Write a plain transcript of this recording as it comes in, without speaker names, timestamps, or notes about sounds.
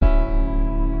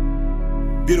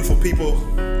Beautiful people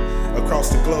across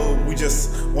the globe, we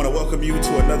just want to welcome you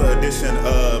to another edition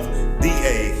of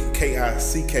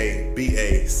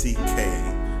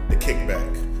DAKICKBACK, The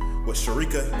Kickback, with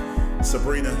Sharika,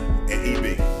 Sabrina, and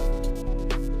EB.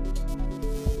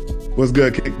 What's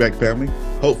good, Kickback family?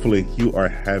 Hopefully you are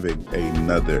having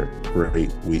another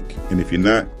great week. And if you're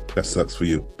not, that sucks for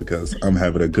you, because I'm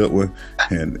having a good one,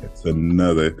 and it's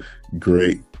another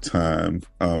great time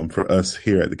for us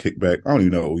here at the Kickback. I don't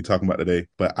even know what we're talking about today,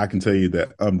 but I can tell you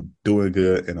that I'm doing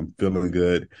good and I'm feeling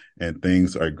good and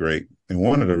things are great. And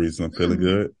one of the reasons I'm feeling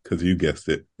good, because you guessed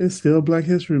it, it's still Black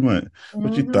History Month.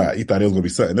 But you thought it was going to be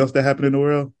something else that happened in the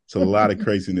world? It's a lot of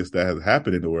craziness that has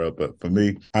happened in the world, but for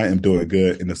me, I am doing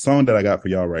good. And the song that I got for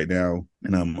y'all right now,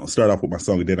 and I'm going to start off with my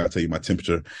song, and then I'll tell you my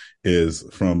temperature, is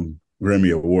from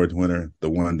Grammy Award winner, the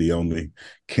one, the only,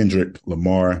 Kendrick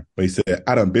Lamar. But he said,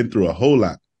 I done been through a whole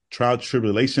lot. Trial,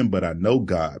 tribulation, but I know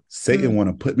God. Satan want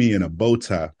to put me in a bow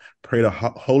tie. Pray the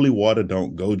holy water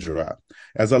don't go dry.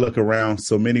 As I look around,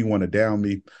 so many want to down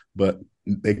me, but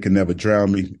they can never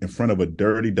drown me. In front of a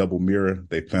dirty double mirror,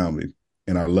 they found me.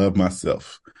 And I love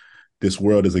myself. This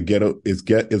world is a ghetto,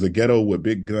 is a ghetto with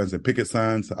big guns and picket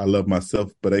signs. I love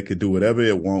myself, but they can do whatever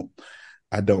it want.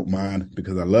 I don't mind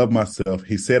because I love myself.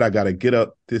 He said, I got to get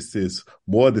up. This is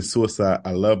more than suicide.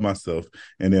 I love myself.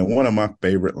 And then one of my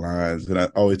favorite lines, and I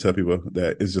always tell people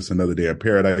that it's just another day in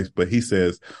paradise, but he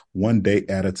says, one day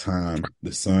at a time,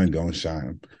 the sun gonna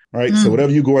shine. All right. So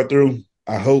whatever you're going through,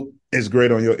 I hope it's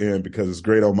great on your end, because it's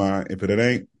great on mine. If it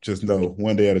ain't, just know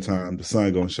one day at a time, the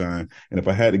sun gonna shine. And if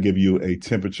I had to give you a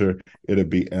temperature, it'd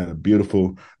be a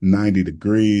beautiful 90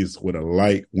 degrees with a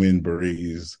light wind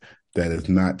breeze that is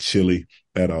not chilly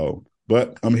at all.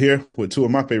 But I'm here with two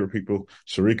of my favorite people,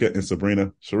 Sharika and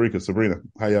Sabrina. Sharika, Sabrina,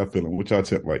 how y'all feeling? What y'all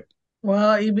temp like?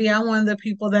 Well, EB, I'm one of the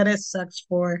people that it sucks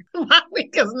for. My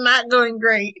week is not going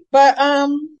great. But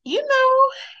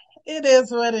it is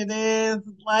what it is.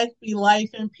 Life be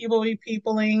life and people be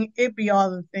peopling. It be all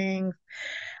the things.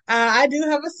 I do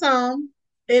have a song.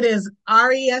 It is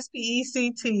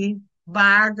Respect by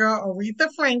our girl Aretha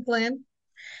Franklin.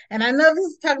 And I know this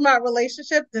is talking about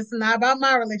relationship. This is not about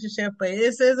my relationship, but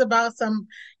this is about some,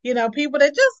 people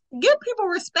that just give people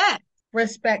respect.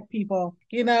 Respect people.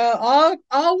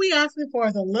 All we asking for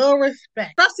is a little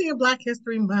respect, especially in Black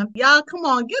History Month. Y'all, come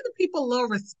on, give the people a little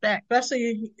respect,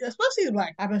 especially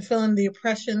Black. I've been feeling the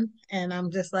oppression, and I'm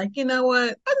just like, you know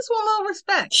what? I just want a little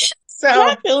respect. So I'm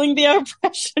not feeling the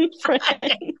oppression,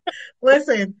 friend.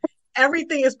 Listen.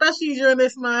 Everything, especially during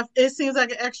this month, it seems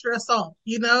like an extra assault.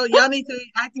 Y'all need to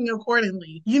be acting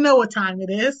accordingly. You know what time it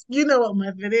is. You know what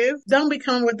month it is. Don't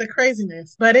become with the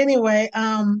craziness. But anyway,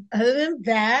 other than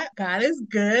that, God is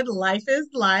good. Life is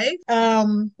life.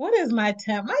 What is my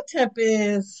temp? My temp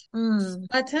is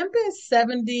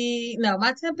 70. No,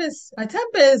 my temp is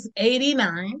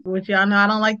 89, which y'all know I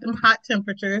don't like them hot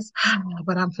temperatures,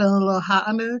 but I'm feeling a little hot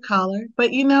under the collar.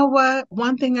 But you know what?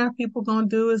 One thing our people gonna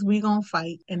do is we gonna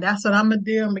fight. And that's what I'm gonna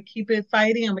do. I'm gonna keep it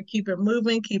fighting. I'm gonna keep it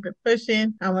moving, keep it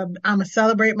pushing. I'm gonna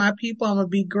celebrate my people. I'm gonna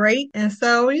be great. And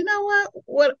so, you know what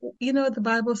the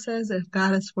Bible says? If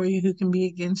God is for you, who can be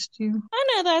against you? I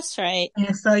know that's right.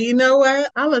 And so, you know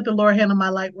what? I'll let the Lord handle my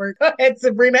light work. Go ahead,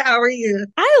 Sabrina. How are you?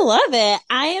 I love it.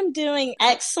 I am doing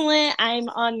excellent. I'm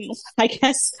on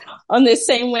the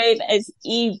same wave as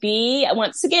EB.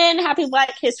 Once again, happy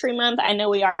Black History Month. I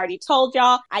know we already told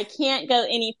y'all. I can't go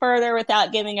any further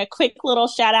without giving a quick little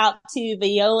shout out to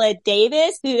Viola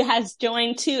Davis, who has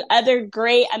joined two other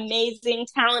great, amazing,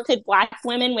 talented Black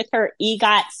women with her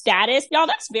EGOT status. Y'all,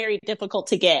 that's very difficult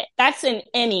to get. That's an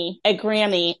Emmy, a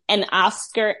Grammy, an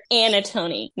Oscar, and a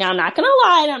Tony. Now, I'm not gonna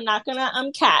lie, I'm not gonna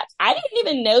cap. I didn't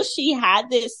even know she had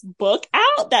this book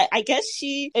out that I guess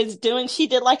she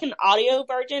did like an audio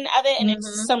version of it, and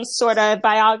it's some sort of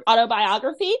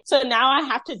autobiography. So now I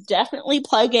have to definitely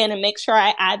plug in and make sure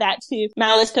I add that to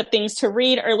my list of things to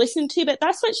read or listen to, but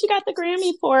that's what she got the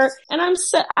Grammy for. And I was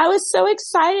so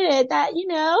excited that,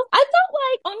 I felt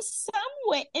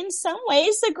like in some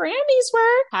ways the Grammys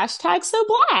were #so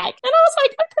Black. And I was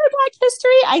like, okay, Black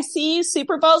History. I see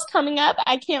Super Bowl's coming up.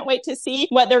 I can't wait to see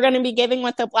what they're going to be giving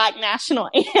with the Black National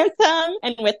Anthem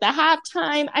and with the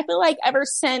halftime. I feel like ever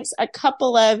since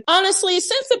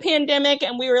since the pandemic,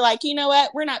 and we were like, you know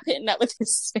what? We're not putting up with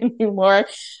this anymore.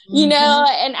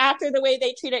 And after the way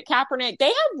they treated Kaepernick, they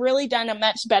have really done a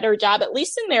much better job, at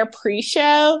least in their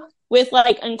pre-show, with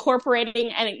like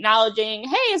incorporating and acknowledging,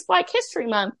 hey, it's Black History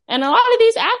Month. And a lot of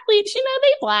these athletes, they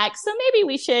Black. So maybe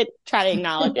we should try to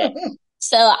acknowledge it.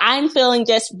 So I'm feeling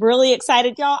just really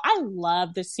excited, y'all. I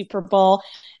love the Super Bowl.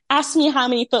 Ask me how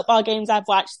many football games I've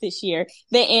watched this year.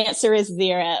 The answer is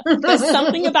 0. But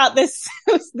something about this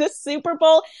Super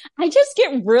Bowl, I just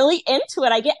get really into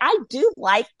it. I do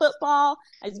like football.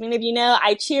 As many of you know,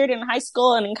 I cheered in high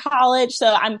school and in college,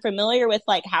 so I'm familiar with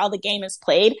like how the game is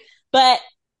played. But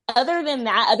other than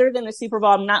the Super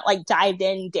Bowl, I'm not like dived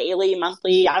in daily,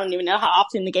 monthly. I don't even know how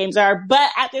often the games are. But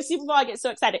at the Super Bowl, I get so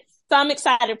excited. So I'm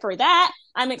excited for that.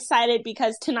 I'm excited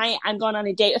because tonight I'm going on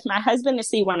a date with my husband to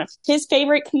see one of his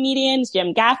favorite comedians,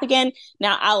 Jim Gaffigan.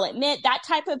 Now, I'll admit that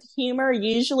type of humor,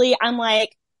 usually I'm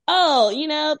like, oh, you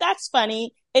know, that's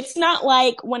funny. It's not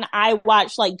like when I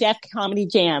watch like Def Comedy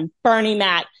Jam, Bernie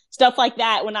Mac, stuff like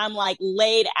that. When I'm like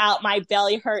laid out, my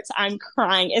belly hurts, I'm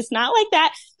crying. It's not like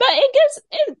that, but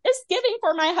it's giving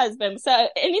for my husband. So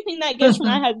anything that gives for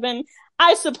my husband,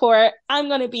 I support. I'm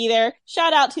going to be there.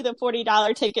 Shout out to the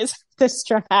 $40 tickets to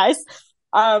Straz.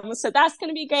 So that's going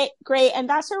to be great. And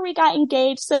that's where we got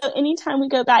engaged. So anytime we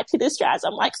go back to the Straz,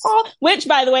 I'm like, oh, which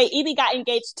by the way, Evie got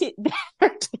engaged to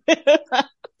there too.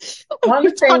 On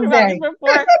the same day.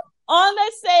 On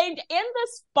the same, in the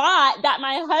spot that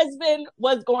my husband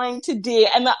was going to do.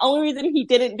 And the only reason he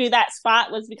didn't do that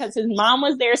spot was because his mom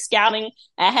was there scouting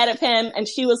ahead of him. And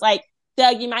she was like,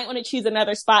 Doug, you might want to choose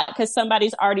another spot because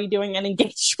somebody's already doing an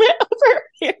engagement over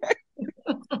here.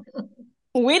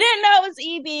 We didn't know it was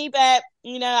EB, but,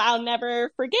 you know, I'll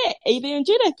never forget EB and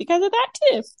Judith because of that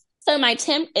too. So my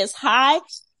temp is high,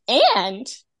 and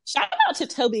shout out to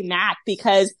Toby Mac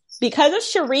because of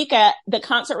Sharika, the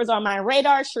concert was on my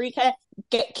radar. Sharika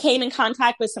came in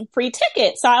contact with some free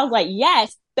tickets. So I was like,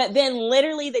 yes. But then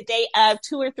literally the day of,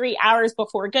 2 or 3 hours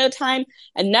before go time,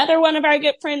 another one of our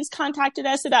good friends contacted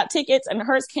us about tickets, and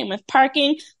hers came with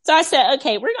parking. So I said,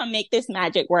 okay, we're going to make this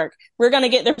magic work. We're going to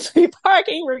get the free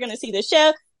parking. We're going to see the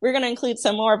show. We're going to include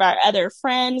some more of our other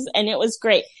friends. And it was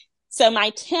great. So my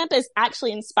temp is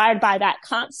actually inspired by that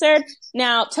concert.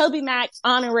 Now, Toby Mac,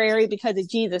 honorary because of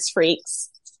Jesus Freaks.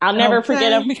 I'll never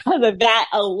forget him because of that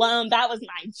alone. That was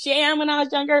my jam when I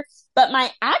was younger. But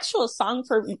my actual song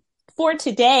for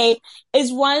today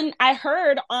is one I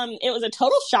heard. It was a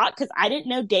total shock because I didn't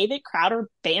know David Crowder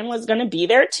Band was going to be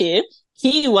there too.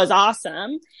 He was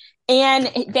awesome. And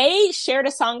they shared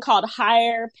a song called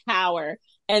Higher Power.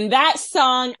 And that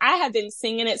song, I have been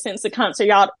singing it since the concert,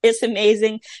 y'all. It's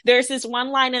amazing. There's this one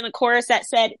line in the chorus that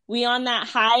said, we on that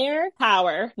higher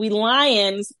power, we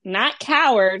lions, not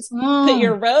cowards. Put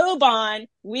your robe on,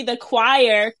 we the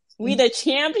choir, we the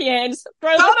champions,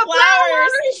 throw the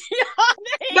flowers.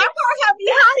 That part had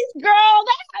me hyped. Girl,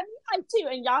 that had me hyped too.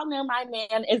 And y'all know my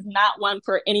man is not one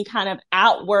for any kind of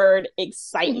outward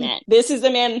excitement. This is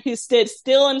a man who stood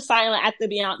still and silent at the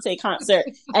Beyonce concert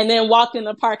and then walked in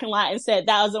the parking lot and said,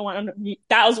 that was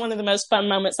one of the most fun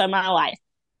moments of my life.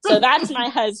 So that's my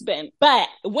husband. But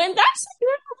when that's a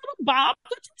little bob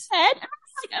put his head,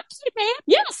 like, okay, man,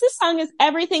 yes, this song is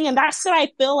everything. And that's what I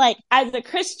feel like as a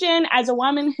Christian, as a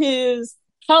woman whose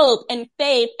hope and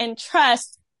faith and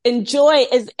trust and joy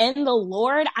is in the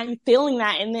Lord. I'm feeling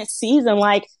that in this season.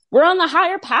 Like, we're on the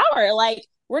higher power. Like,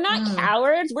 we're not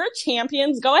cowards. We're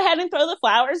champions. Go ahead and throw the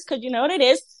flowers because you know what it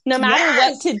is. No matter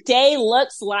what today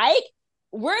looks like,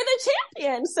 we're the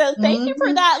champions. So thank you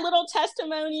for that little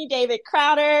testimony, David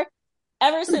Crowder.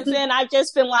 Ever since then, I've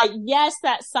just been like, yes,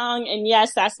 that song. And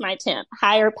yes, that's my temp.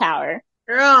 Higher power.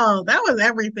 Girl, that was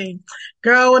everything.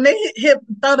 Girl, when they hit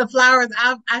throw the flowers,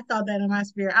 I felt that in my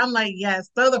spirit. I'm like,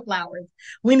 yes, throw the flowers.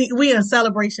 We in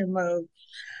celebration mode.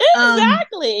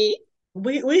 Exactly.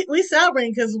 We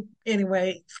celebrating because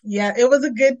anyway, yeah, it was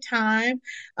a good time.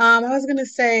 I was gonna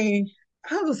say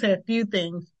a few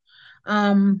things.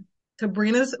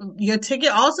 Sabrina's, your ticket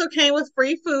also came with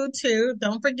free food too.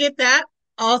 Don't forget that.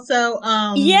 Also,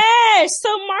 yes. So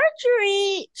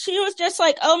Marjorie, she was just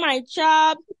like, oh, my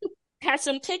job had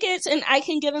some tickets and I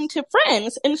can give them to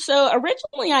friends. And so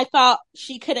originally I thought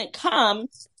she couldn't come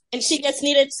and she just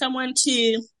needed someone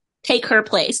to take her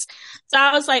place. So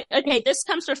I was like, okay, this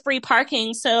comes with free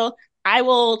parking. So I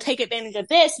will take advantage of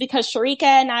this because Sharika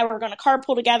and I were going to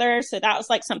carpool together. So that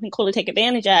was like something cool to take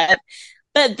advantage of.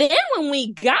 But then when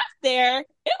we got there,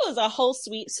 it was a whole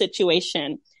sweet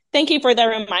situation. Thank you for the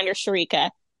reminder, Sharika.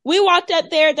 We walked up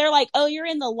there. They're like, oh, you're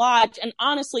in the lodge. And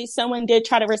honestly, someone did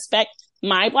try to respect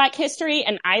my Black history.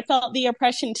 And I felt the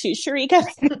oppression too, Sharika,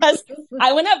 because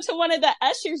I went up to one of the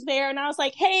ushers there and I was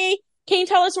like, hey, can you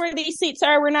tell us where these seats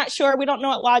are? We're not sure. We don't know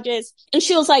what lodge is. And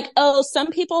she was like, oh, some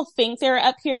people think they're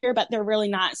up here, but they're really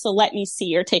not. So let me see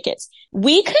your tickets.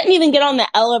 We couldn't even get on the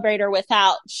elevator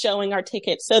without showing our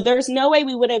tickets. So there's no way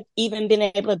we would have even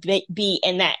been able to be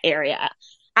in that area.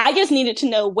 I just needed to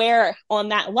know where on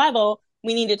that level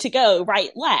we needed to go,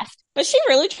 right, left. But she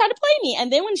really tried to play me.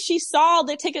 And then when she saw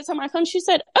the tickets on my phone, she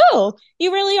said, "Oh,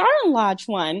 you really are in Lodge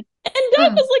 1. And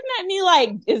Doug was looking at me like,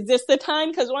 is this the time?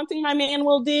 Because one thing my man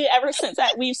will do ever since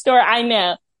that weave store, I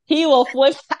know, he will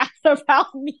flip out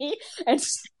about me and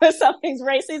if something's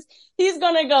racist, he's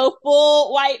going to go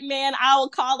full white man. I will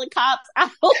call the cops. I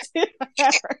will do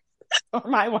whatever for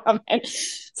my woman.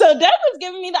 So Doug was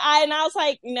giving me the eye and I was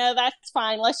like, no, that's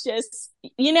fine. Let's just,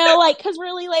 cause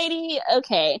really, lady,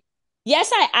 okay.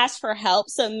 Yes, I asked for help.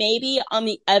 So maybe on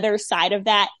the other side of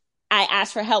that, I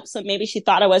asked for help. So maybe she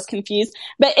thought I was confused,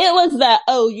 but it was the,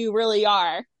 oh, you really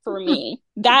are for me.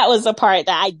 That was the part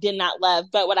that I did not love.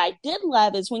 But what I did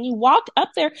love is when you walked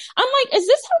up there, I'm like, is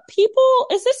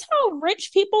this how rich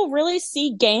people really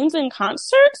see games and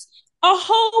concerts? A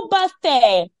whole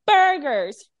buffet,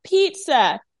 burgers,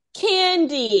 pizza,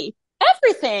 candy,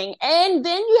 everything. And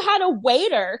then you had a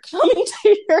waiter coming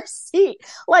to your seat.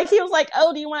 Like, he was like,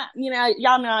 oh, do you want,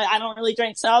 y'all know I don't really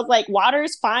drink. So I was like,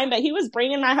 water's fine. But he was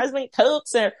bringing my husband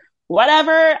Cokes or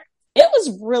whatever. It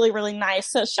was really, really nice.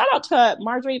 So shout out to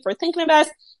Marjorie for thinking of us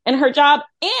and her job.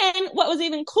 And what was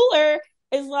even cooler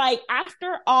is like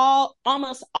after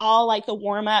almost all like the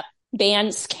warm up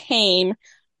bands came,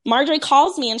 Marjorie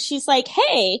calls me and she's like,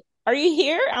 "Hey, are you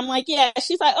here?" I'm like, "Yeah."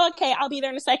 She's like, "Okay, I'll be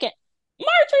there in a second."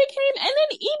 Marjorie came and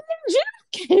then even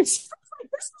Jim came. So I was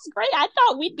like, this is great. I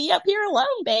thought we'd be up here alone,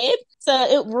 babe. So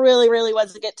it really, really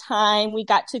was a good time. We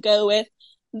got to go with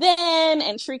them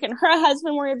and Shriek and her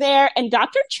husband were there and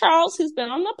Dr. Charles, who's been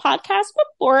on the podcast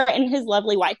before, and his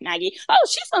lovely wife, Maggie. Oh,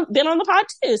 she's been on the pod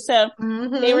too. So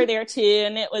they were there too.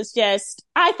 And it was just,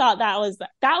 I thought that was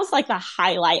like the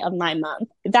highlight of my month.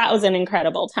 That was an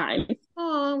incredible time.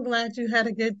 Oh, I'm glad you had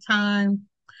a good time.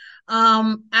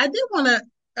 I did want to,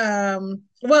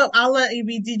 I'll let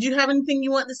EB. Did you have anything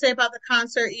you want to say about the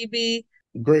concert, EB?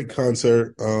 Great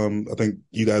concert. I think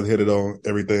you guys hit it on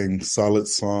everything. Solid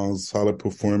songs, solid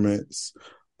performance.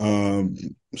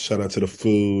 Shout out to the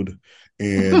food.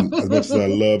 And as much as I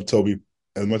love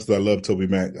Toby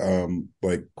Mac,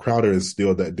 like Crowder is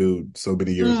still that dude so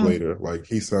many years later. Like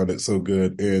he sounded so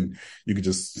good and you could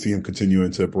just see him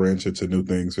continuing to branch into new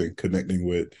things and connecting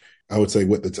with, I would say,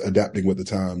 adapting with the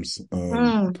times.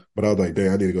 But I was like, dang,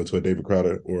 I need to go to a David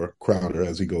Crowder, or Crowder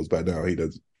as he goes by now. He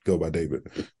doesn't go by David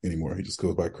anymore. He just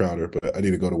goes by Crowder. But I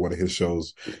need to go to one of his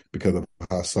shows because of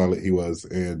how solid he was.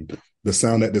 And the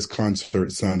sound at this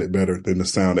concert sounded better than the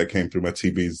sound that came through my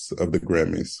TVs of the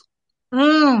Grammys.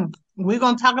 We're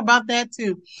going to talk about that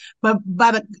too. But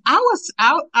I was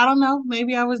out. I don't know.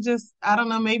 Maybe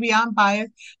maybe I'm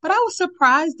biased, but I was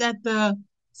surprised at the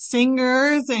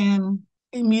singers and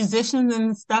musicians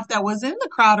and stuff that was in the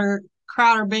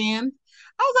Crowder band.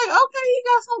 I was like, okay, you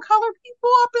got some colored people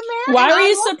up in there. Why were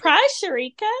you surprised,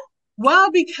 Sharika? Well,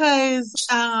 because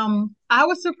I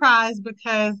was surprised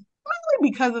mainly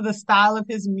because of the style of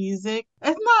his music.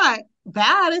 It's not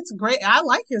bad. It's great. I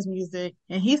like his music.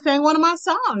 And he sang one of my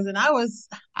songs and I was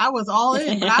all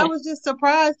in. But I was just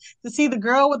surprised to see the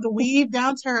girl with the weave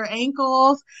down to her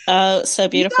ankles. Oh, so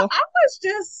beautiful. I was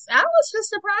just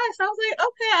surprised. I was like,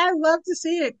 okay, I love to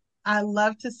see it. I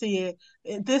love to see it.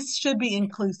 This should be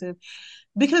inclusive.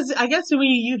 Because I guess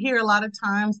you hear a lot of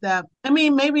times that, I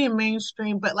mean, maybe in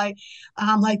mainstream, but like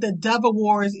the Dove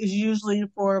Awards is usually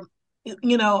for,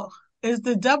 is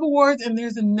the Dove Awards and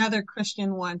there's another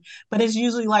Christian one, but it's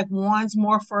usually like one's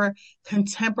more for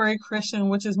contemporary Christian,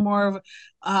 which is more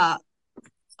of,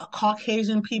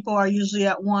 Caucasian people are usually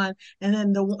at one. And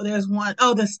then there's one,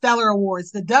 the Stellar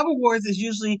Awards. The Dove Awards is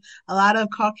usually a lot of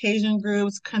Caucasian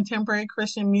groups, contemporary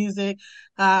Christian music.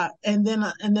 And then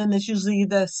it's usually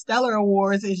the Stellar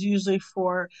Awards is usually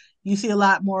for, you see a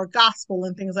lot more gospel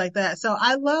and things like that. So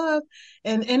I love,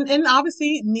 and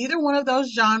obviously neither one of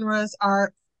those genres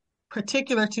are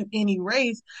particular to any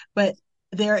race, but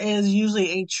there is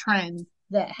usually a trend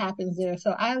that happens there.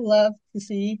 So I love to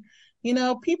see,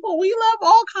 people, we love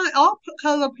all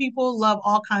color people love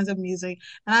all kinds of music.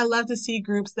 And I love to see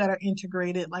groups that are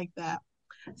integrated like that.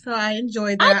 So I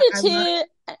enjoyed that. I do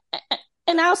too.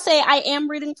 And I'll say I am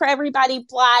rooting for everybody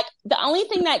Black. The only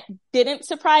thing that didn't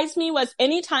surprise me was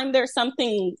anytime there's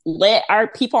something lit, our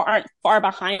people aren't far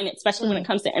behind, especially when it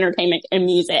comes to entertainment and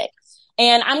music.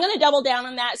 And I'm going to double down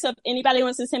on that. So if anybody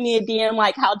wants to send me a DM,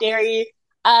 like, how dare you?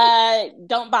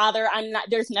 Don't bother.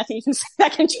 There's nothing you can say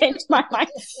that can change my mind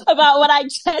about what I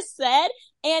just said.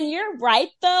 And you're right,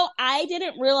 though. I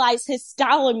didn't realize his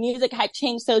style of music had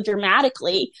changed so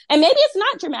dramatically. And maybe it's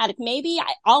not dramatic. Maybe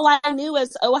all I knew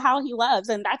was, oh, how he loves.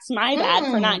 And that's my bad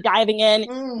for not diving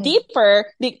in deeper.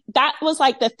 That was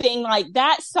like the thing, like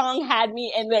that song had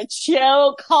me in the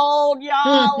chokehold,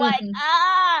 y'all. Like,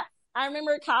 I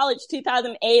remember college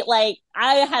 2008, like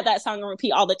I had that song on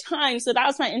repeat all the time. So that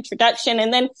was my introduction.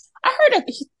 And then I heard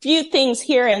a few things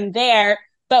here and there,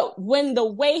 but when the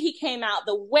way he came out,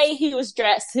 the way he was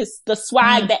dressed, the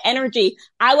swag, the energy,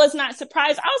 I was not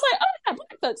surprised. I was like, oh, yeah,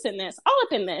 Black folks in this, all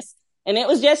up in this. And it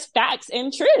was just facts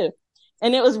and truth.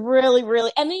 And it was really,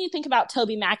 really, and then you think about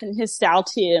Toby Mac and his style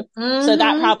too. So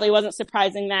that probably wasn't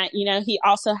surprising that, you know, he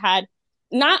also had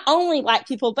not only Black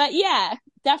people, but yeah,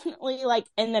 definitely like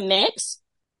in the mix.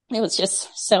 It was just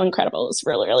so incredible. It was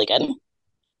really, really good.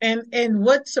 And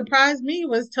what surprised me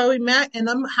was Toby Mac and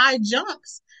them high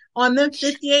jumps on them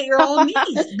 58-year-old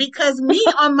knees, because me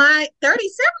on my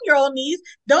 37-year-old knees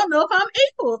don't know if I'm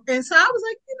able. And so I was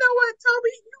like, you know what, Toby,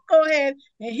 you go ahead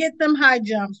and hit them high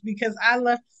jumps, because I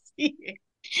love to see it.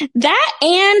 That,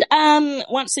 and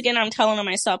once again, I'm telling on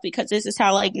myself because this is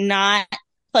how like not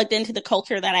plugged into the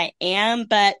culture that I am,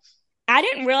 but I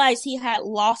didn't realize he had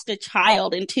lost a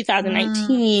child in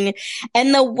 2019.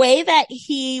 And the way that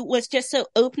he was just so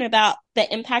open about the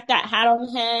impact that had on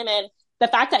him, and the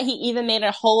fact that he even made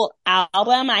a whole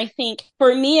album, I think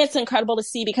for me, it's incredible to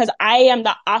see, because I am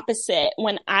the opposite.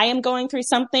 When I am going through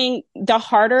something, the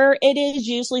harder it is,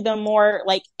 usually the more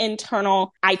like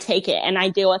internal I take it and I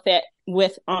deal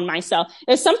with on myself.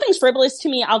 If something's frivolous to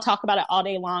me, I'll talk about it all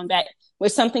day long. But when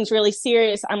something's really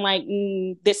serious, I'm like,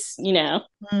 this, you know,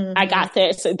 I got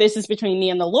this. So this is between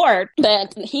me and the Lord.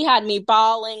 But he had me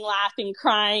bawling, laughing,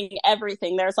 crying,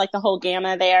 everything. There's like the whole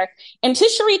gamma there. And to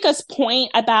Sharika's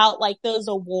point about like those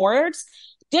awards,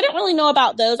 didn't really know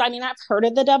about those. I mean, I've heard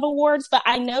of the Dove Awards, but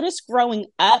I noticed growing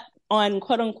up on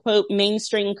quote unquote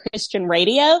mainstream Christian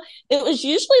radio, it was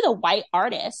usually the white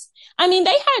artists. I mean,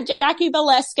 they had Jackie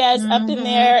Velasquez up in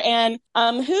there, and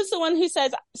who's the one who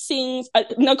sings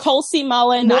Nicole C.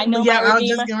 Mullen. I know my Redeemer. I was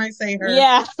just going to say her.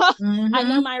 Yeah, I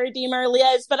know my Redeemer,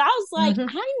 Liz. But I was like,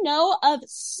 I know of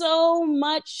so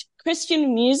much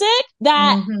Christian music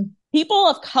that people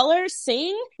of color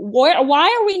sing. Why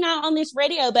are we not on this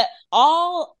radio? But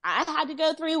all I had to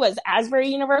go through was Asbury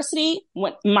University,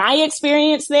 my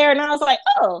experience there. And I was like,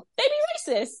 oh, they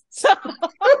be racist. So I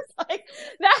was like,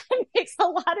 that makes a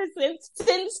lot of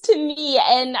sense to me.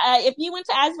 And if you went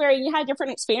to Asbury and you had a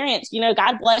different experience, you know,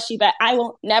 God bless you. But I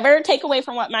will never take away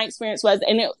from what my experience was.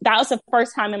 And that was the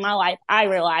first time in my life I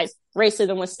realized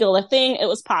racism was still a thing. It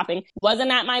was popping.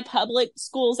 Wasn't at my public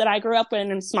schools that I grew up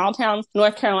in small towns,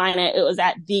 North Carolina. It was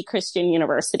at the Christian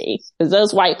University, because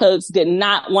those white folks did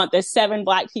not want the 7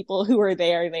 Black people who were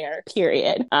there,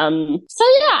 period. So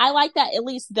yeah, I like that at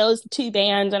least those 2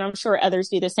 bands, and I'm sure others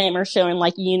do the same, are showing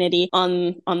like unity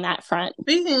on that front.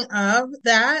 Speaking of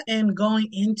that and going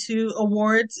into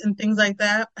awards and things like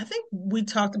that, I think we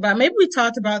talked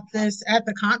about this at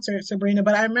the concert, Sabrina,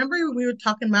 but I remember we were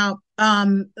talking about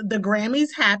the Grammys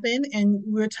happened, and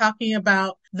we were talking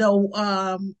about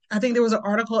I think there was an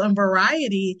article in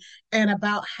Variety and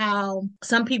about how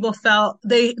some people felt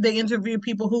they interviewed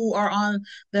people who are on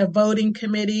the voting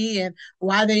committee and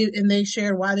they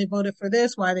shared why they voted for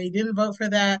this, why they didn't vote for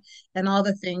that, and all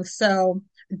the things. So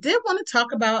I did want to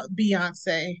talk about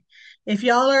Beyonce. If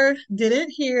y'all didn't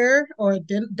hear or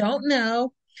don't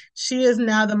know, she is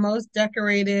now the most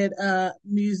decorated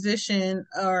musician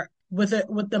with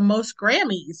the most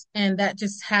Grammys, and that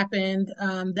just happened.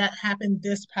 That happened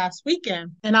this past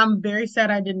weekend, and I'm very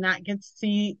sad I did not get to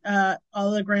see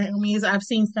all the Grammys. I've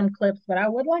seen some clips, but I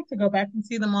would like to go back and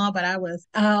see them all. But I was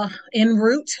en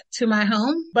route to my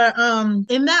home. But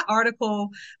in that article,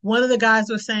 one of the guys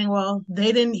was saying, well,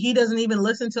 he doesn't even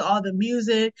listen to all the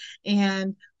music,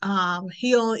 and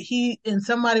and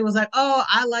somebody was like, oh,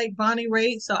 I like Bonnie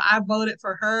Raitt, so I voted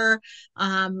for her.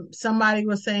 Somebody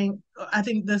was saying, I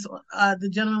think the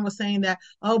gentleman was saying that,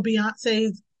 oh,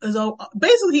 Beyonce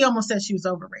basically he almost said she was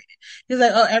overrated. He's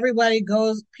like,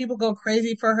 oh, people go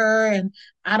crazy for her, and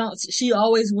she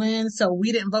always wins, so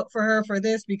we didn't vote for her for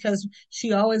this because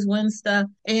she always wins stuff.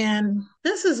 And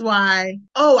this is why,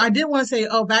 I did want to say,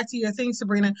 back to your thing,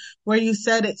 Sabrina, where you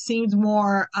said it seems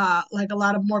more like a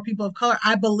lot of more people of color.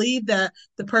 I believe that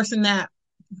the person that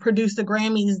produced the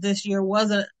Grammys this year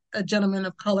was a gentleman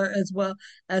of color, as well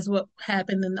as what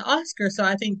happened in the Oscars. So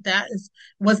I think that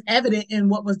was evident in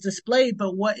what was displayed.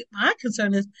 But what my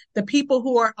concern is, the people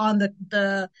who are on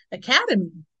the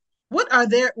Academy, what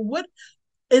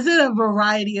is it a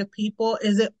variety of people?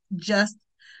 Is it just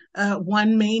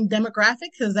one main demographic?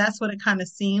 Because that's what it kind of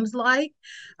seems like.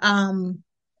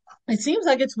 It seems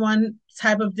like it's one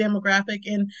type of demographic,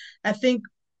 and I think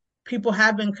people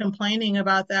have been complaining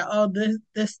about that. Oh,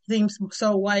 this seems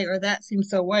so white, or that seems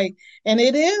so white. And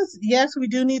it is, yes, we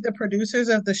do need the producers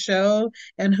of the show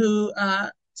and who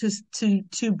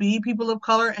to be people of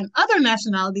color and other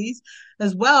nationalities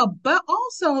as well. But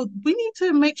also we need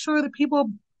to make sure the people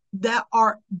that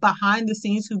are behind the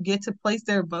scenes who get to place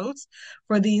their votes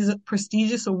for these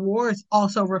prestigious awards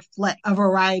also reflect a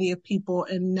variety of people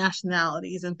and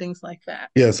nationalities and things like that.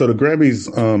 Yeah, so the Grammys,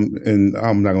 and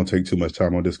I'm not going to take too much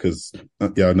time on this because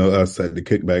y'all know us at the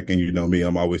Kickback, and you know me,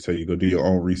 I'm always telling you go do your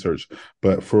own research.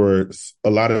 But for a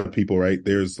lot of people, right,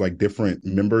 there's like different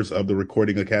members of the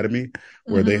Recording Academy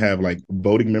where they have like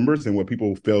voting members, and what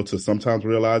people fail to sometimes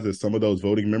realize is some of those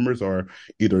voting members are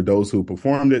either those who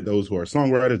performed it, those who are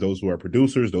songwriters, those who are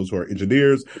producers, those who are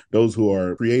engineers, those who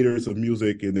are creators of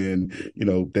music, and then, you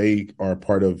know, they are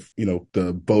part of, you know,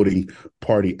 the voting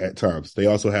party at times. They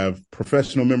also have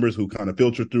professional members who kind of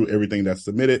filter through everything that's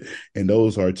submitted, and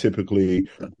those are typically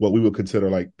what we would consider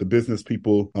like the business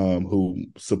people who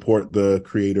support the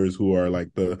creators, who are like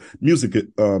the music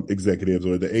executives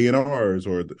or the A&Rs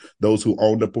or those who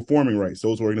own the performing rights,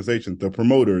 those organizations, the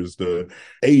promoters, the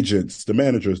agents, the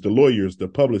managers, the lawyers, the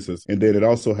publicists. And then it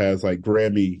also has like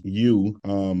Grammy U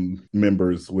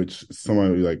members, which someone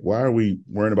will be like, why are we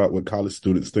worrying about what college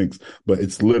students think? But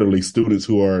it's literally students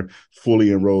who are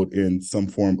fully enrolled in some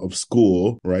form of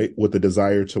school, right, with a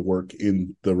desire to work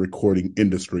in the recording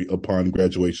industry upon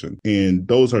graduation. And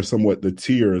those are somewhat the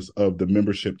tiers of the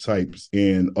membership types.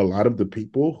 And a lot of the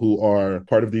people who are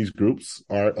part of these groups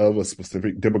are of a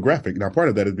specific demographic. Now, part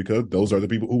of that is because those are the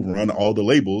people who run all the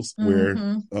labels, who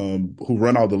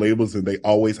run all the labels, and they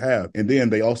always have. And then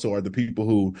they also are the people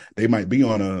who they might be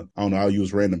on a, I don't know, I'll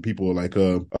use random people like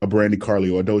a Brandy Carly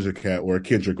or a Doja Cat or a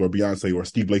Kendrick or Beyonce or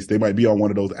Steve Lacy. They might be on one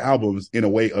of those albums in a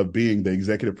way of being the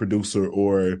executive producer,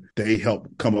 or they help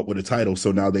come up with a title.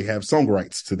 So now they have song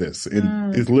rights to this.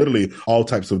 And it's literally all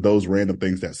types of those random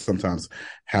things that sometimes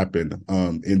happen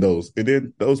in those. And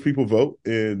then those people vote,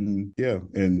 and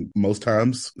most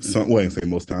times,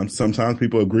 sometimes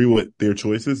people agree with their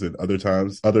choices, and other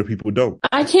times other people don't.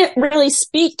 I can't really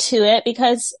speak to it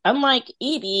because unlike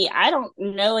Evie, I don't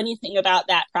know anything about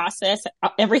that process.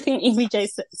 Everything Evie J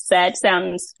said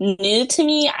sounds new to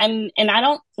me. And I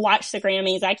don't watch the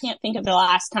Grammys. I can't think of the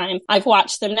last time I've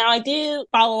watched them. Now I do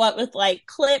follow up with like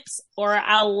clips, or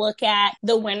I'll look at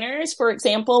the winners. For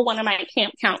example, one of my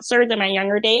camp counselors in my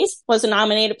younger days was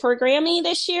nominated for a Grammy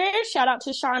this year. Shout out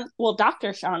to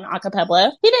Dr. Sean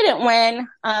Acapello. He didn't win,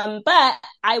 but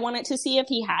I wanted to see if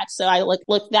he had. So I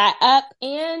looked that up,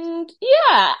 and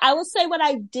yeah, I will say what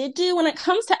I did do when it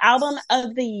comes to album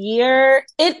of the year.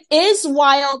 It is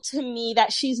wild to me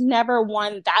that she's never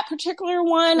won that particular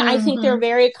one. I think they're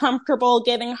very comfortable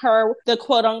giving her the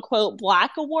quote unquote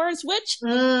Black Awards, which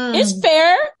is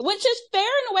fair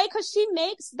in a way, because she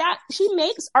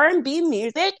makes R&B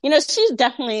music. You know, she's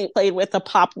definitely played with the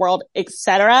pop world,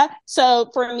 etc. So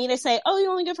for me to say, oh, you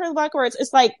only give her the Black Awards,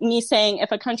 it's like me saying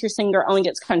if a country singer only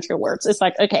gets country awards. It's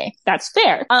like, okay, that's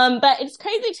fair. But it's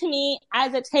crazy to me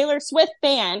as a Taylor Swift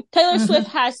fan. Taylor Swift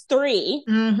has 3.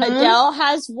 Adele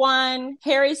has 1.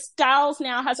 Harry Styles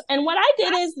now has, and what I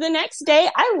did is the next day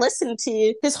I listened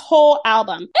to his whole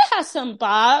album. It has some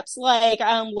bops like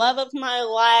Love of My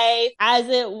Life, As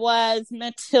It Was,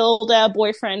 Matilda,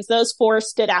 Boyfriends. Those 4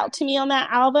 stood out to me on that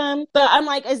album. But I'm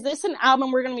like, is this an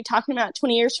album we're going to be talking about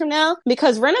 20 years from now?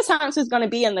 Because Renaissance is going to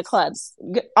be in the clubs.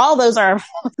 All those are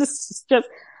this is just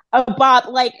a bop.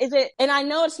 Like, is it? And I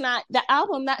know it's not the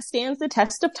album that stands the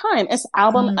test of time. It's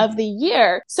album of the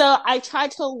year. So I try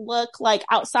to look like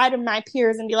outside of my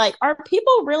peers and be like, are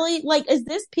people really like, is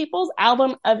this people's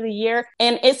album of the year?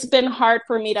 And it's been hard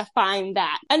for me to find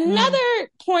that. Another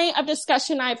point of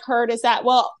discussion I've heard is that,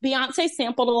 well, Beyonce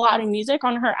sampled a lot of music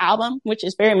on her album, which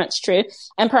is very much true.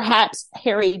 And perhaps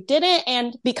Harry didn't.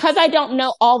 And because I don't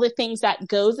know all the things that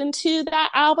goes into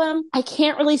that album, I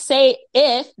can't really say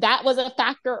if that was a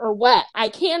factor or what. I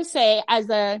can say as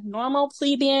a normal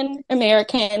plebeian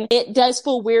American, it does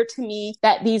feel weird to me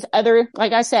that these other,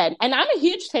 like I said, and I'm a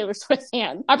huge Taylor Swift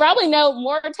fan. I probably know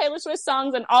more Taylor Swift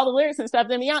songs and all the lyrics and stuff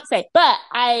than Beyonce, but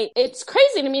it's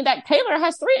crazy to me that Taylor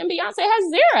has 3 and Beyonce has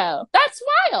 0. That's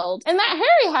wild. And that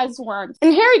Harry has 1.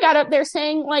 And Harry got up there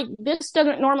saying like, this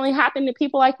doesn't normally happen to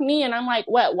people like me. And I'm like,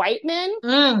 what, white men?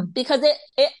 Because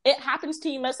it happens to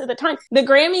you most of the time. The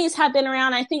Grammys have been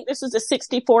around. I think this is the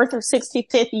 64th or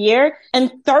 65th year,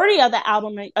 and 30 of the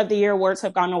album of the year awards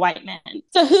have gone to white men.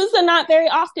 So who's the not very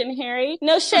often, Harry?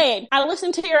 No shade. I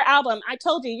listened to your album. I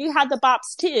told you had the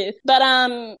bops too, but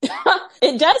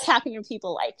it does happen to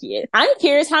people like you. I'm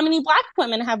curious how many Black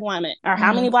women have won it, or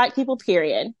how many Black people,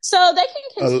 period. So they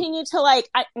can continue to like.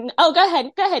 Go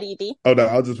ahead, Evie. Oh no,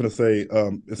 I was just going to say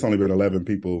it's only been 11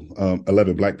 people,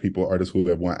 11 Black people artists who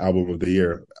have won album of the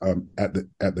year at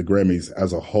the Grammys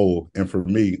as a whole, and for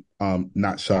me,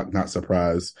 not shocked, not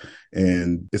surprised.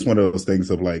 And it's one of those things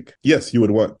of like, yes, you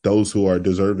would want those who are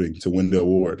deserving to win the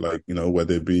award, like, you know,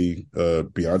 whether it be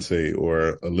Beyonce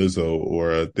or a Lizzo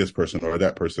or this person or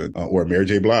that person or Mary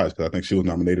J. Blige, because I think she was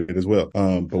nominated as well.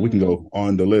 But we can go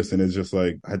on the list, and it's just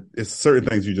like, it's certain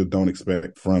things you just don't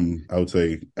expect from, I would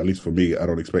say, at least for me, I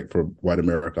don't expect from white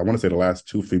America. I want to say the last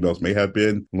two females may have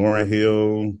been Lauryn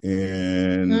Hill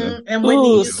and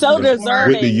Whitney Ooh, so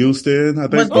deserving. Whitney Houston, I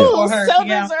think. Ooh, her, so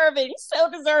yeah.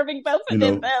 deserving, both of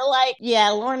them. They're like, yeah,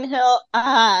 Lauryn Hill,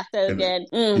 so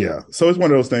good. Yeah, so it's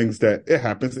one of those things that it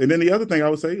happens. And then the other thing I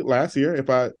would say, last year,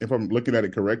 if I'm looking at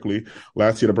it correctly,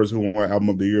 last year the person who won Album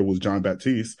of the Year was John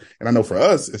Baptiste. And I know for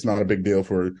us, it's not a big deal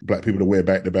for Black people to win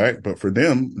back to back, but for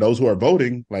them, those who are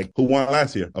voting, like, who won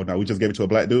last year? Oh, no, we just gave it to a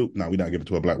Black dude. No, we not giving it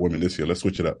to a Black woman this year. Let's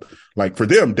switch it up. Like, for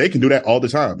them, they can do that all the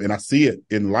time, and I see it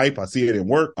in life. I see it in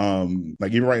work.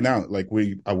 Like, even right now, like,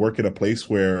 I work at a place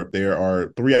where there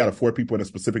are 3 out of 4 people in a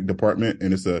specific department,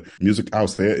 and it's a music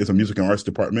and arts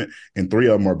department, and 3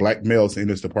 of them are Black males in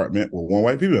this department with 1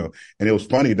 white female. And it was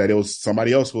funny that it was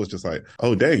somebody else who was just like,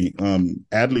 oh dang,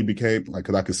 Adley became, like,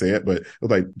 because I could say it, but it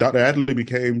was like Dr. Adley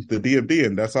became the DMD,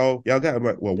 and that's all y'all got. I'm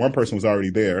like, well, one person was already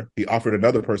there. He offered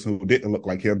another person who didn't look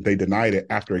like him. They denied it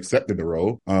after accepting the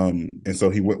role. And so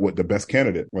he went with the best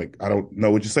candidate. Like, I don't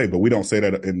know what you say, but we don't say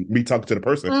that. And me talking to the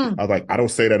person, I was like, I don't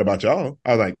say that about y'all.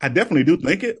 I was like, I definitely do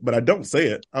think it, but I don't say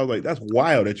it. I was like, that's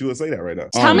wild that you would say that right now.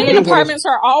 How many departments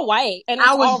are all white? And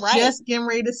I was all right. just getting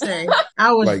ready to say.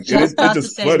 I was like, just about to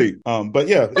say. Funny. But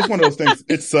yeah, it's one of those things.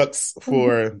 It sucks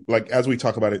for, like, as we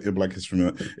talk about it in Black History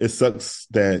Month, it sucks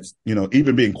that, you know,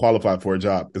 even being qualified for a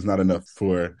job is not enough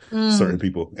for certain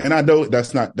people. And I know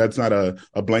that's not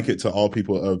a blanket to all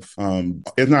people of,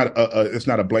 it's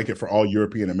not a blanket for all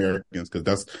European Americans, because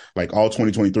that's like all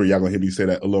 2023, y'all gonna hear me say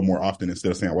that a little more often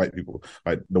instead of saying white people.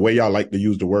 Like, the way y'all like to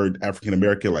use the word African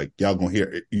American, like, y'all gonna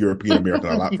hear European American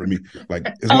a lot from me. Like,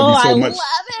 it's gonna be so much.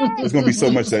 It's gonna be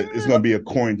so much that it's gonna be a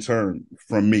coined term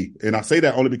from me. And I say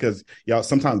that only because y'all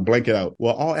sometimes blank it out.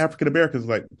 Well, all African Americans,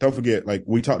 like, don't forget, like,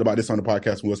 we talked about this on the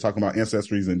podcast when we was talking about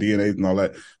ancestries and DNA and all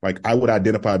that. Like, I would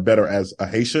identify better as a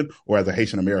Haitian or as a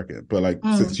Haitian American. But like,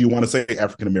 since you want to say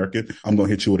African American, I'm gonna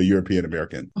hit you with a European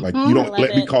American. Like, you don't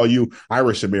let me call you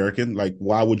Irish American. Like,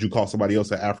 why would you call somebody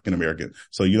else an African American?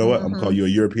 So you know what? I'm gonna call you a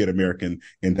European American,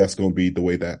 and that's gonna be the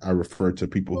way that I refer to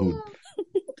people who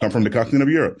come from the continent of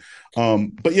Europe.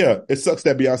 But yeah, it sucks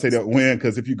that Beyonce didn't win,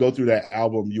 because if you go through that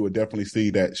album, you would definitely see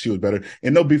that she was better.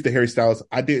 And no beef to Harry Styles.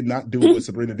 I did not do what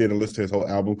Sabrina did and listen to his whole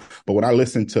album. But when I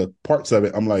listened to parts of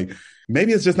it, I'm like,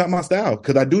 maybe it's just not my style.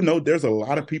 Because I do know there's a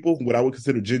lot of people, what I would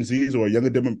consider Gen Zs or a younger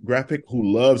demographic,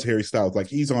 who loves Harry Styles. Like,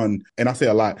 he's on, and I say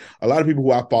a lot of people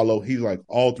who I follow, he's like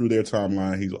all through their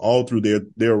timeline. He's all through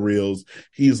their reels.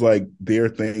 He's like their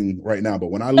thing right now.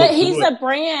 But when I look, but he's a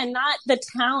brand, not the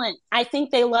talent. I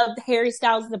think they loved Harry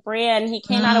Styles, the brand. He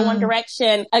came out of One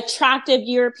Direction, attractive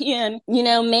European,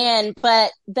 man.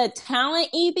 But the talent,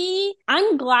 EB,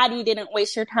 I'm glad you didn't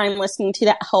waste your time listening to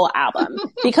that whole album,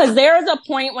 because there was a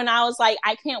point when I was like,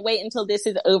 I can't wait until this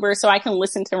is over so I can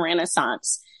listen to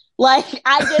Renaissance. Like,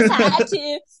 I just had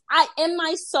to, in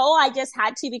my soul, I just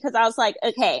had to, because I was like,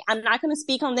 okay, I'm not going to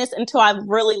speak on this until I've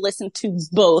really listened to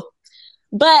both.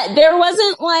 But there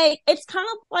wasn't like, it's kind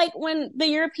of like when the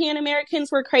European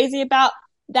Americans were crazy about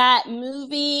that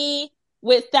movie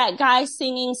with that guy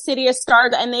singing City of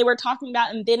Stars, and they were talking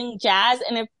about inventing jazz.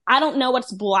 And if I don't know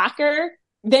what's blacker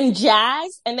than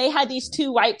jazz, and they had these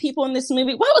 2 white people in this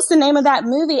movie. What was the name of that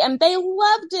movie? And they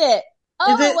loved it.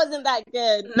 Oh, it wasn't that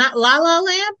good. Not La La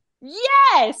Land?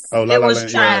 Yes. Oh, La La Land.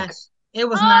 Trash. Yeah. It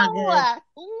was not good.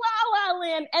 La La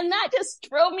Land. And that just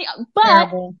drove me up.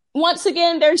 But once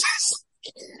again, they're just,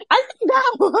 I think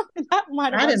that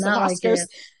might have won some Oscars.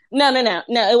 Like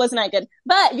No, it wasn't that good.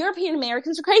 But European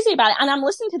Americans are crazy about it. And I'm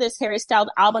listening to this Harry Styles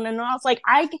album, and I was like,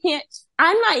 I'm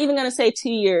not even going to say 2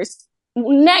 years.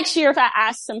 Next year, if I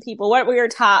ask some people what were your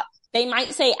top, they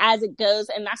might say As It Goes,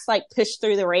 and that's like pushed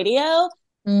through the radio.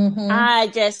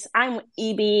 I'm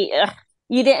EB. Ugh,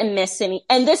 you didn't miss any.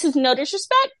 And this is no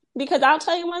disrespect, because I'll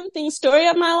tell you one thing, Story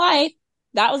of My Life,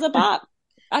 that was a bop.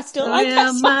 I still like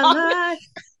that song.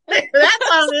 That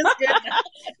song is good.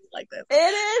 Like that. It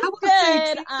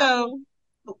is good. So,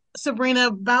 Sabrina,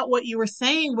 about what you were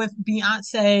saying with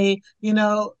Beyonce,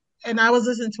 and I was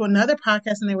listening to another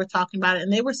podcast, and they were talking about it,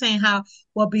 and they were saying how,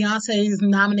 well, Beyonce is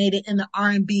nominated in the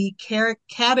R&B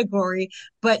category,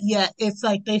 but yet it's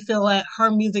like they feel like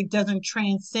her music doesn't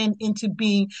transcend into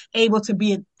being able to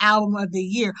be an album of the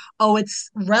year. Oh, it's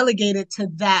relegated to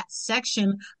that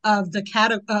section of the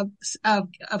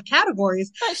of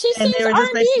categories. But she sings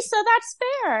R&B, so that's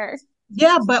fair.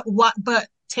 Yeah, but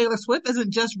Taylor Swift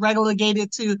isn't just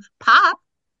relegated to pop.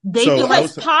 They So feel I like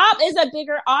was- pop is a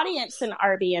bigger audience than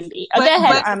R&B. Oh, But- go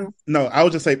ahead. but- No, I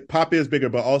would just say pop is bigger,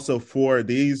 but also for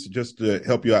these, just to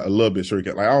help you out a little bit,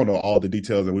 Sharika, like I don't know all the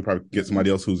details, and we probably get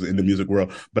somebody else who's in the music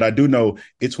world, but I do know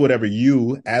it's whatever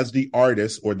you, as the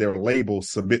artist or their label,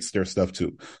 submits their stuff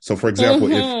to. So, for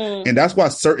example, and that's why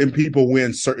certain people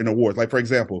win certain awards. Like, for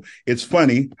example, it's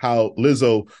funny how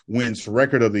Lizzo wins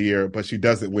Record of the Year, but she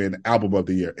doesn't win Album of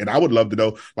the Year. And I would love to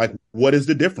know, like, what is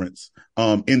the difference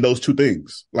in those two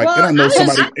things? Like, Well, and I know I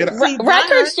somebody. see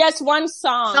Record's just one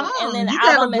song, and then you the can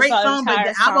have album a great is the song, but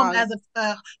entire the album song. as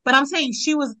a but I'm saying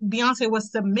Beyonce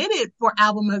was submitted for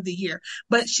Album of the Year,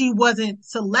 but she wasn't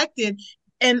selected.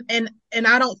 And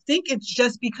I don't think it's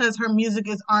just because her music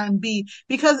is R&B,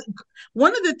 because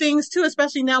one of the things too,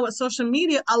 especially now with social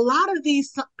media, a lot of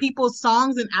these people's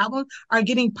songs and albums are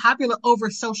getting popular over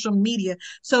social media.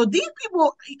 So these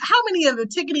people, how many of the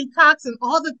tickety talks and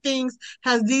all the things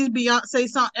has these Beyonce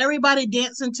songs, everybody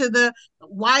dancing to the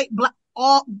white, black,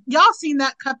 all y'all seen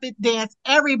that Cupid dance?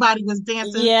 Everybody was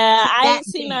dancing. Yeah, I ain't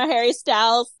seen no Harry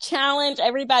Styles challenge.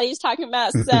 Everybody's talking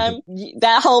about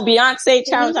that whole Beyonce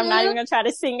challenge. I'm not even gonna try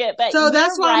to sing it, but so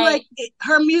that's why I'm right. like,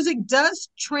 her music does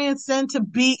transcend to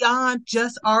beyond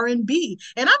just R&B.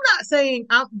 And I'm not saying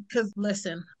because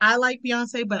listen, I like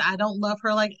Beyonce, but I don't love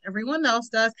her like everyone else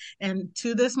does. And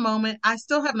to this moment, I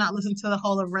still have not listened to the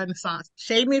whole of Renaissance.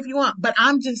 Shade me if you want, but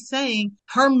I'm just saying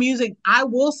her music. I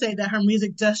will say that her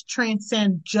music does transcend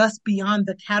just beyond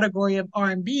the category of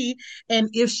R&B. And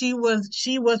if she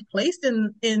was placed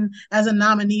in as a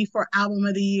nominee for Album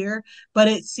of the Year, but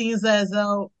it seems as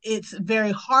though it's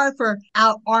very hard for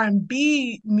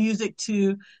R&B music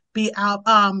to be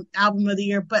album of the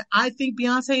year. But I think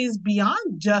Beyonce is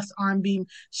beyond just R&B.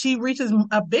 She reaches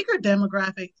a bigger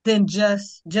demographic than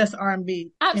just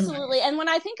R&B. Absolutely. And when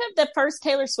I think of the first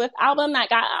Taylor Swift album that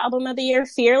got Album of the Year,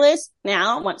 Fearless.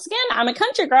 Now, once again, I'm a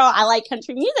country girl. I like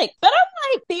country music, but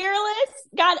I'm like, Fearless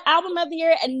got Album of the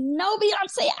Year and no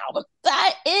Beyonce album.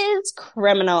 That is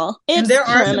criminal. It's and there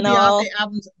criminal. are some Beyonce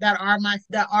albums that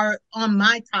are on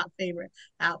my top favorite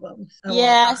albums.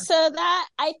 Yeah, so that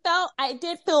I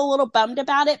did feel a little bummed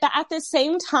about it, but at the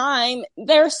same time,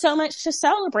 there's so much to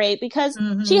celebrate because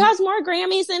she has more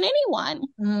Grammys than anyone.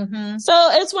 Mm-hmm. So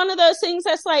it's one of those things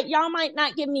that's like, y'all might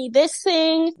not give me this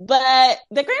thing, but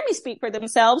the Grammys speak for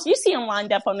themselves. You see them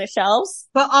lined up on the shelves.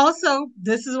 But also,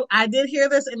 I did hear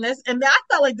this, and I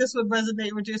felt like this would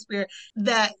resonate with your spirit,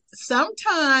 that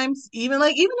sometimes, even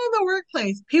in the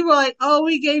workplace, people are like, oh,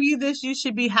 we gave you this, you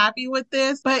should be happy with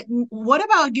this. But what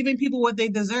about giving people what they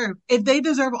deserve? If they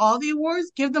deserve all the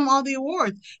awards, give them all the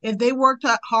awards. If they worked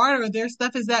hard or their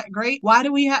stuff is that great, why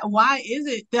is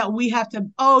it that we have to,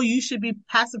 you should be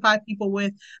pacify people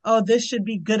with, this should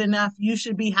be good enough, you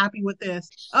should be happy with this.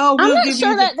 I'm not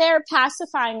sure that they're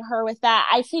pacifying her with that.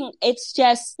 I think it's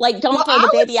just like, don't throw the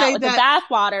baby out with the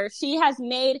bathwater. She has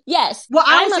made, yes. Well,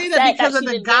 I would say that because of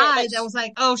the guy that was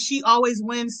like, she always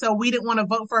wins, so we didn't want to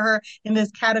vote for her in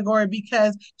this category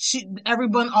because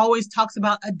everyone always talks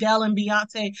about Adele and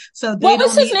Beyonce. So what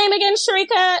was his name again,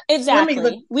 Sharika?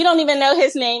 Exactly. We don't even know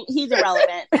his name. He's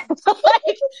irrelevant.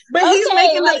 But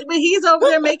he's over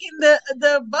there making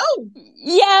the vote.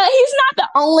 Yeah, he's not the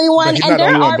only one. But he's not the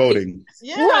only one voting.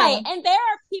 Right. And there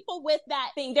are people with that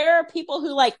thing. There are people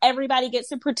who like everybody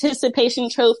gets a participation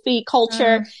trophy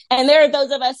culture. And there are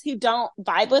those of us who don't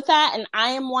vibe with that. And I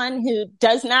am one who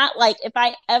does not. Like, if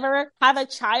I ever have a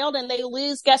child and they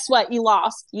lose, guess what? You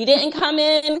lost. You didn't come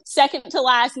in second to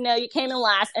last. No, you came in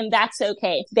last, and that's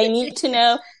okay. They need to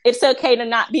know it's okay to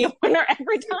not be a winner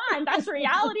every time. That's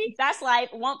reality. That's life.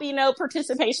 Won't be no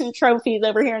participation trophies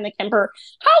over here in the Kemper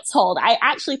household. I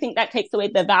actually think that takes away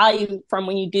the value from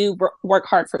when you do work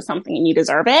hard for something and you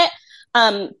deserve it.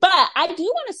 But I do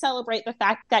want to celebrate the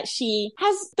fact that she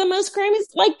has the most Grammys.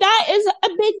 Like, that is a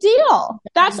big deal.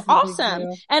 That's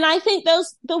awesome. And I think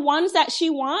the ones that she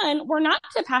won were not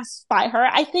to pacify her.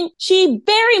 I think she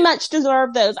very much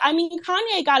deserved those. I mean,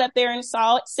 Kanye got up there and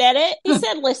said it. He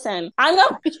said, listen, I'm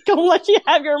going to let you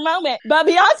have your moment. But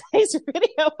Beyonce's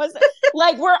video was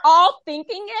like, we're all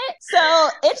thinking it. So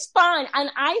it's fun. And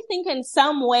I think in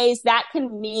some ways that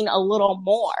can mean a little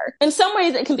more. In some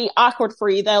ways it can be awkward for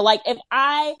you though. Like,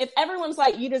 if everyone's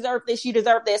like, you deserve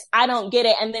this, I don't get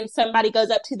it. And then somebody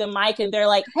goes up to the mic and they're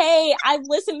like, hey, I've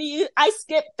listened to you. I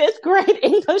skipped 5th grade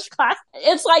English class.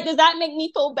 It's like, does that make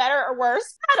me feel better or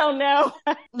worse? I don't know.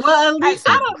 Well, at least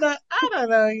I don't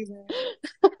know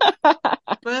either.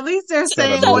 But But at least they're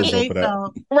Shout out saying to what Lizzo they for that.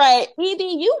 felt. Right.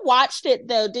 Evie, you watched it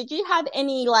though. Did you have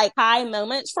any like high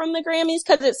moments from the Grammys?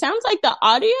 Because it sounds like the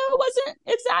audio wasn't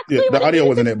exactly Yeah, the what it audio needed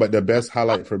wasn't to it, but the best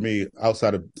highlight for me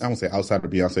outside of, I won't say outside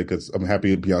of Beyonce, because I'm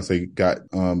happy Beyonce got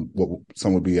what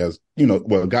some would be as,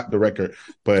 got the record,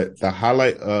 but the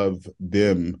highlight of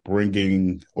them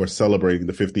bringing or celebrating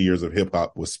the 50 years of hip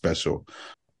hop was special,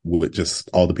 with just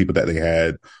all the people that they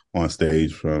had on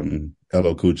stage, from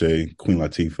LL Cool J, Queen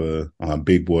Latifah,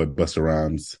 Big Boy, Busta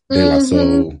Rhymes, De La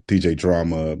Soul, DJ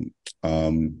Drama,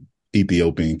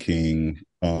 Ethiopian King.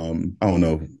 I don't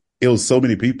know. It was so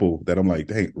many people that I'm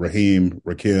like, hey, Raheem,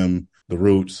 Rakim, The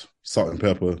Roots, Salt and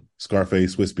Pepper,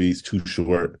 Scarface, Swiss Beats, Too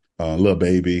Short, Lil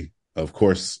Baby. Of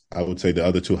course, I would say the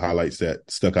other two highlights that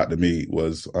stuck out to me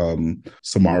was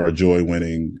Samara Joy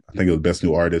winning, I think it was Best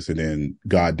New Artist, and then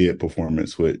God Did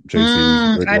performance with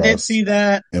Jay-Z, Rick I Ross, did see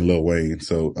that. and Lil Wayne.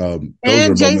 So those And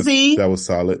were Jay-Z. moments that was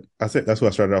solid. I said that's what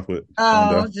I started off with. Oh,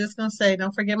 I was just going to say,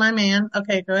 don't forget my man.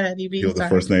 Okay, go ahead, EB. He was the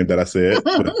first name that I said.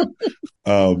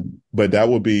 But that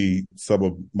would be some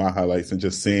of my highlights, and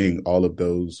just seeing all of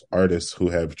those artists who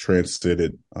have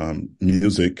transcended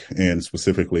music, and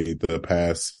specifically the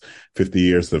past 50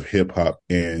 years of hip hop,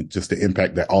 and just the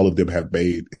impact that all of them have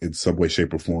made in some way,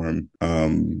 shape, or form.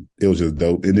 It was just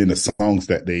dope. And then the songs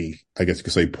that they, I guess you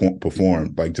could say,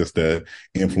 performed, like just the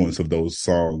influence of those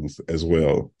songs as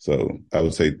well. So I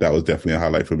would say that was definitely a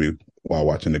highlight for me while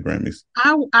watching the Grammys.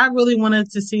 I really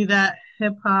wanted to see that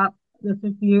hip hop, the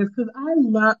 50 years, because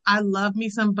I love me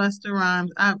some Busta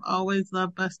Rhymes. I've always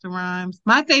loved Busta Rhymes.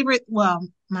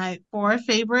 My four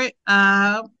favorite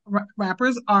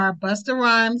rappers are Busta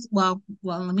Rhymes. Well,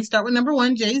 let me start with number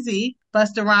one, Jay-Z,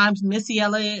 Busta Rhymes, Missy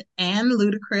Elliott, and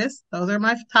Ludacris. Those are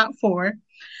my top four.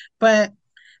 But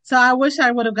so I wish I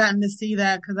would have gotten to see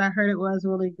that, because I heard it was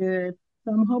really good.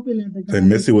 So I'm hoping that the guys. And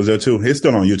Missy was there too. It's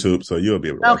still on YouTube, so you'll be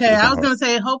able to watch it. Okay, I was going to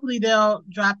say, hopefully they'll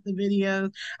drop the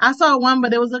videos. I saw one,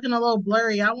 but it was looking a little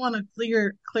blurry. I want a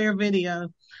clear video.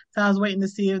 So I was waiting to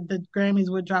see if the Grammys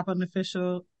would drop an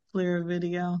official clear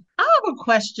video. I have a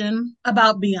question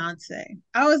about Beyonce.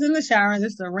 I was in the shower, and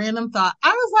this is a random thought.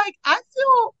 I was like,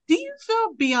 do you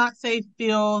feel Beyonce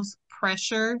feels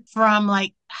pressure from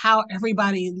like how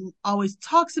everybody always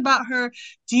talks about her?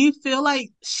 Do you feel like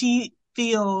she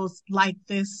feels like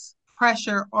this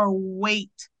pressure or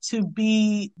weight to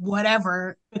be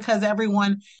whatever because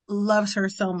everyone loves her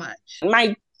so much?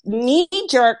 My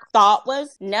knee-jerk thought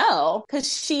was no,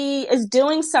 because she is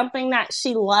doing something that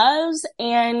she loves,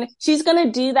 and she's going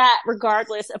to do that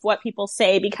regardless of what people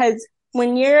say, because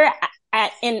when you're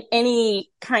in any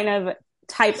kind of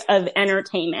type of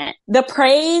entertainment, the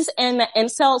praise and the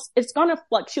insults, it's going to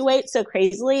fluctuate so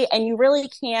crazily, and you really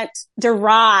can't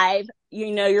derive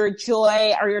your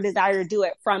joy or your desire to do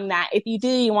it from that. If you do,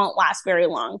 you won't last very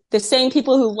long. The same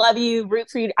people who love you, root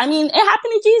for you. I mean, it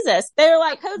happened to Jesus. They were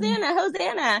like, Hosanna,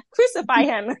 Hosanna, crucify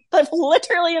him, like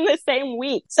literally in the same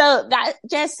week. So that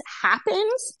just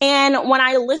happens. And when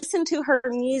I listen to her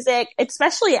music,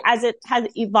 especially as it has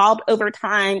evolved over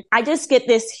time, I just get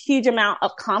this huge amount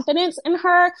of confidence in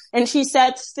her. And she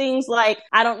says things like,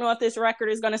 I don't know if this record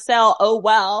is going to sell. Oh,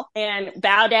 well, and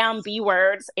bow down B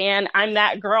words. And I'm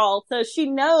that girl. So she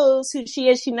knows who she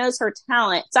is. She knows her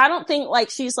talent. So I don't think like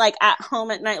she's like at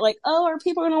home at night, like, oh, are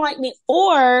people going to like me,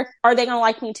 or are they going to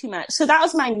like me too much? So that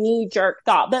was my knee jerk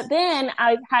thought. But then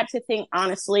I've had to think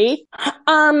honestly,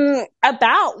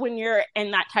 about when you're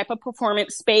in that type of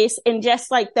performance space and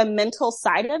just like the mental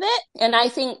side of it. And I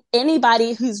think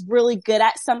anybody who's really good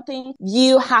at something,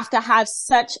 you have to have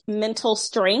such mental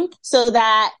strength so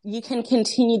that you can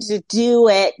continue to do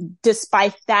it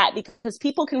despite that, because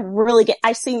people can really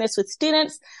I've seen this with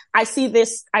students. I've seen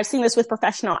this with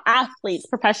professional athletes,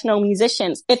 professional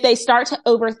musicians. If they start to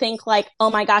overthink like, oh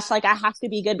my gosh, like I have to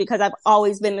be good because I've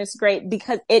always been this great,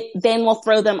 because it then will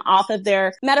throw them off of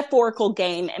their metaphorical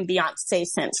game in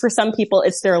Beyonce's sense. For some people,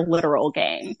 it's their literal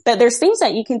game. But there's things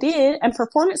that you can do. And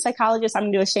performance psychologists, I'm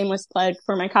going to do a shameless plug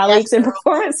for my colleagues in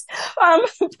performance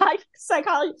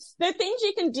psychology. There are things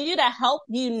you can do to help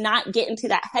you not get into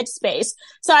that headspace.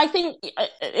 So I think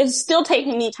it's still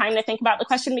taking me time to think about the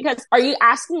question, because are you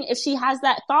asking if she has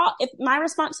that thought? If my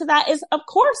response to that is, of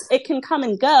course it can come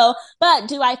and go, but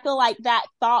do I feel like that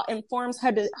thought informs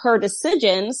her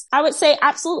decisions? I would say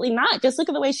absolutely not. Just look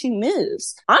at the way she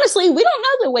moves. Honestly, we don't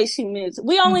know the way she moves.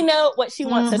 We only know what she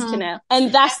wants us to know.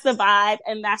 And that's the vibe,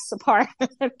 and that's the part.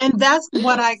 And that's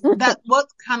what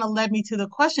kind of led me to the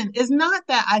question. Is not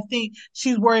that I think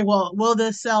she's worried, well, will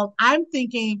this sell? I'm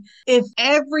thinking if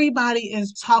everybody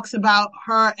talks about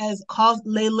her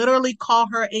they literally call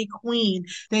her a a queen.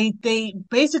 They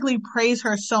basically praise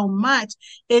her so much.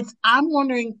 I'm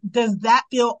wondering, does that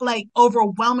feel like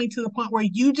overwhelming to the point where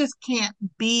you just can't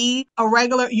be a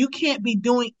regular, you can't be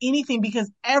doing anything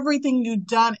because everything you've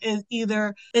done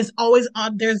is always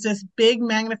on, there's this big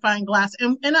magnifying glass.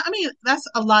 And I mean, that's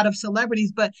a lot of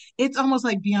celebrities, but it's almost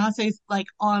like Beyonce's like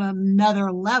on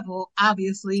another level,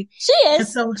 obviously. She And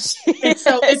is. so, She and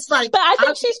so is. it's like, But I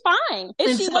think she's fine.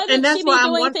 If she wasn't, she'd be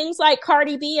doing things like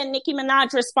Cardi B and Nicki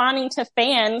Minaj responding to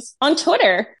fans on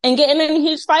Twitter and getting in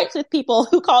huge fights with people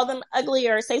who call them ugly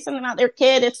or say something about their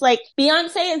kid. It's like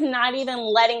Beyonce is not even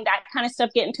letting that kind of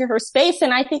stuff get into her space.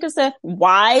 And I think it's a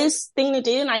wise thing to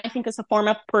do. And I think it's a form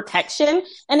of protection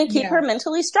and to keep her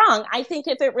mentally strong. I think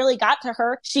if it really got to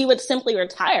her, she would simply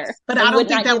retire. But I don't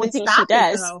think that would stop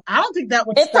it, though. I don't think that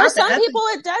would stop it. For some people,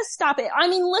 it does stop it. I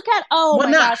mean, look at,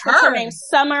 what's her name?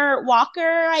 Summer Walker,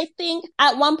 I think.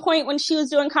 At one point when she was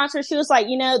doing concerts, she was like,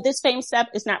 this fame stuff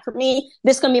is not for me.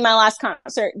 This is going to be my last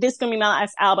concert. This is going to be my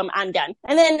last album. I'm done.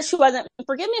 And then she wasn't,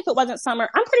 forgive me if it wasn't Summer.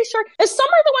 I'm pretty sure. Is Summer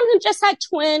the one who just had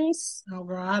twins? Oh,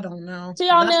 girl, I don't know. Do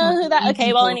y'all know who that?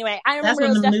 Okay, well, anyway, I remember it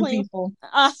was definitely, well,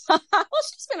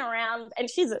 she's been around and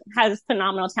has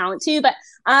phenomenal talent too. But,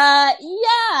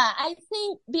 I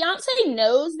think Beyonce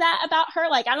knows that about her.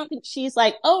 Like, I don't think she's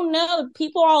like, oh no,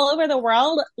 people all over the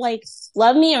world, like,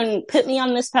 love me and put me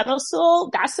on this pedestal.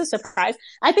 That's a surprise.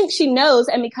 I think she knows.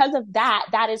 And because of that,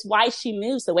 that is why she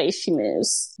moves the way she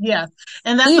moves. Yeah.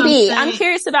 And that's EB, I'm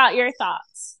curious about your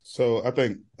thoughts. So I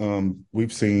think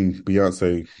we've seen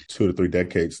Beyonce 2 to 3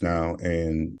 decades now,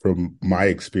 and from my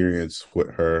experience with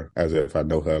her, as if I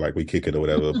know her, like we kick it or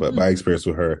whatever, but my experience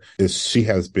with her is she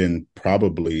has been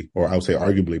probably, or I would say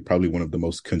arguably, probably one of the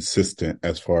most consistent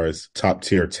as far as top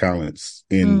tier talents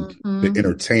in the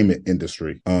entertainment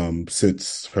industry.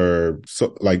 Since her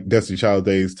like Destiny Child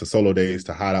days to solo days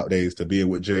to Hot Out days to being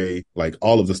with Jay, like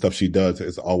all of the stuff she does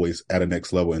is always at a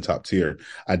next level and top tier.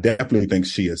 I definitely think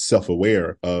she is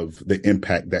self-aware of the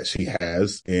impact that she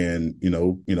has. And,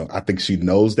 I think she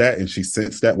knows that and she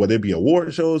sensed that, whether it be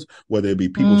award shows, whether it be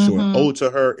people showing ode to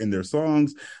her in their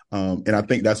songs. And I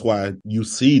think that's why you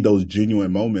see those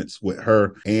genuine moments with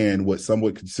her and what some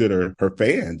would consider her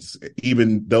fans,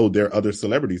 even though they're other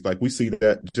celebrities. Like we see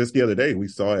that just the other day. We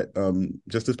saw it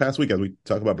just this past week as we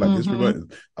talk about Black History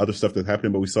Month, other stuff that's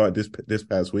happening, but we saw it this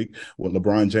past week with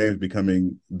LeBron James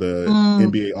becoming the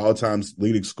NBA all-time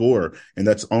leading scorer. And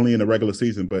that's only in the regular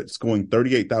season, but scoring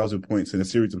 38,000 points in a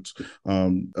series of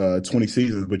 20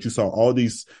 seasons. But you saw all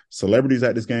these celebrities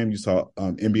at this game. You saw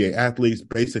NBA athletes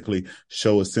basically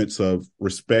show a sense of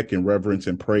respect and reverence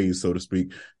and praise, so to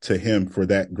speak, to him for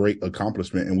that great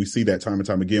accomplishment. And we see that time and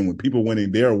time again when people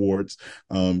winning their awards.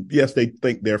 Yes, they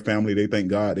thank their family, they thank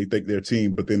God, they thank their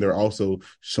team, but then they're also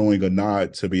showing a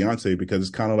nod to Beyonce because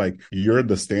it's kind of like you're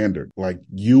the standard. Like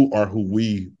you are who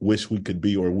we wish we could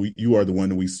be, or you are the one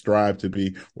that we strive to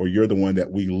be, or you're the one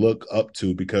that we look up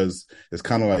to, because it's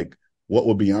kind of like, what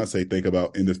would Beyonce think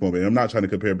about in this moment? And I'm not trying to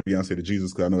compare Beyonce to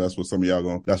Jesus, because I know that's what some of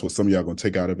y'all gonna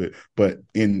take out of it. But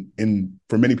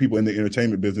for many people in the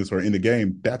entertainment business or in the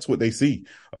game, that's what they see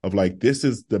of like, this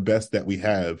is the best that we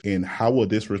have, and how will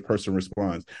this person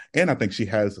respond? And I think she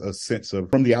has a sense of,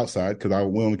 from the outside, because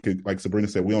we only could, like Sabrina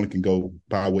said, we only can go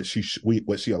by what she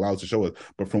allows to show us.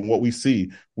 But from what we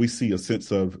see a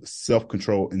sense of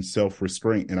self-control and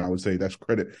self-restraint. And I would say that's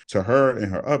credit to her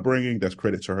and her upbringing. That's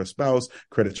credit to her spouse,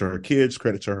 credit to her kids,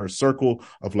 credit to her circle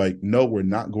of like, no, we're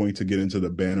not going to get into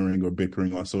the bannering or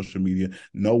bickering on social media.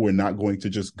 No, we're not going to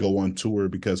just go on tour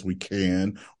because we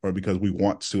can or because we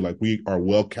want to. Like, we are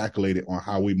well calculated on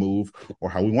how we move or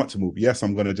how we want to move. Yes,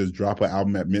 I'm going to just drop an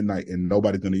album at midnight and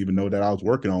nobody's going to even know that I was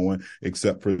working on one,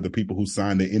 except for the people who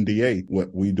signed the NDA.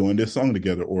 What, we doing this song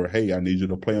together? Or, hey, I need you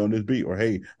to play on this beat. Or,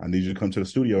 hey, I need you to come to the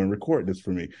studio and record this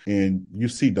for me. And you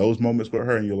see those moments with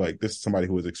her and you're like, this is somebody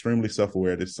who is extremely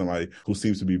self-aware. This is somebody who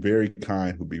seems to be very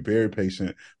kind, who be very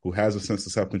patient, who has a sense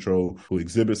of self-control, who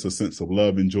exhibits a sense of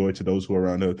love and joy to those who are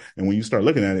around her. And when you start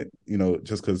looking at it,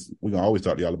 just because we're going to always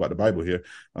talk to y'all about the Bible here,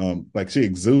 like, she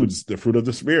exudes the fruit of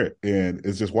the Spirit. And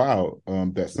it's just wild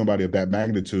that somebody of that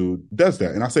magnitude does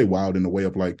that. And I say wild in the way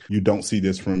of like, you don't see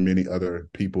this from many other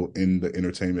people in the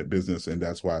entertainment business. And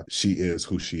that's why she is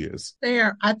who she is.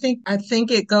 There, I think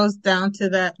it goes down to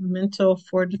that mental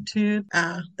fortitude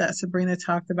that Sabrina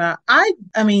talked about. I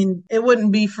mean, it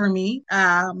wouldn't be for me.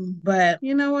 But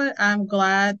you know what? I'm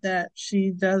glad that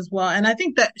she does well. And I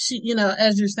think that she,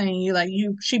 as you're saying,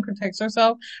 she protects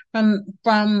herself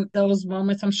from those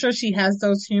moments. I'm sure she has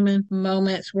those human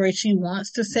moments where she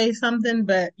wants to say something,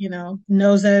 but,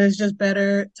 knows that it's just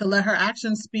better to let her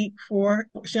actions speak for her.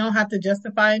 She don't have to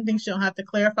justify anything. She don't have to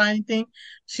clarify anything.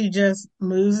 She just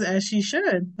moves as she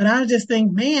should. But I just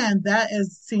think, man,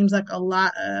 seems like a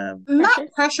lot of, not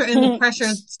pressure in the pressure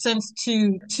sense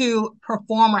to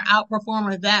perform or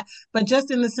outperform or that, but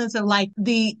just in the sense of like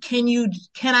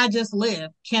can I just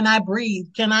live? Can I breathe?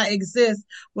 Can I exist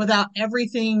without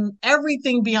everything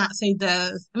Beyonce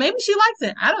does? Maybe she likes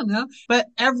it. I don't know. But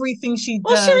everything she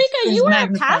does. Well, Sharika, you were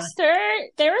magnified. A pastor.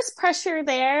 There was pressure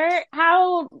there.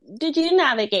 How did you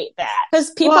navigate that?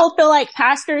 Because people feel like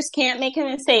pastors can't make a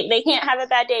mistake. They can't have a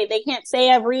bad day. They can't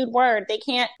say a rude word. They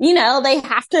can't, they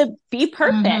have to be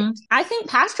perfect. Mm-hmm. I think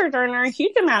pastors are under a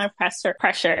huge amount of pressure.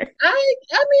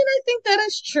 I think that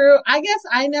is true. I guess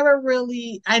I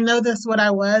know this what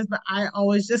I was, but I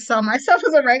always just saw myself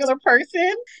as a regular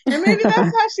person. And maybe that's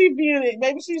how she viewed it.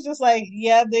 Maybe she's just like,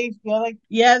 they feel like,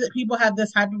 that people have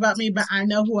this hype about me, but I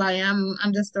know who I am.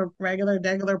 I'm just a regular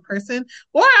person.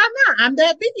 Or I'm not. I'm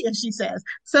that big, as she says.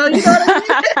 So, you know what I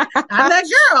mean? I'm that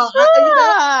girl.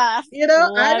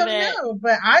 I don't know.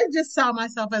 But I just saw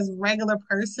myself as a regular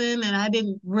person, and I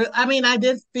didn't I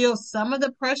did feel some of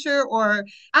the pressure, or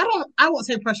I won't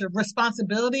say pressure,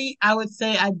 responsibility. I would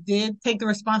say I did take the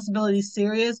responsibility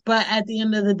serious, but at the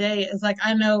end of the day, it's like,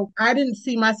 I know I didn't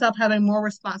see myself having more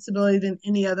responsibility than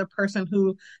any other person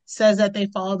who says that they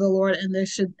follow the Lord and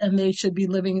they should be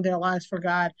living their lives for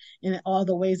God in all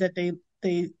the ways that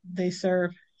they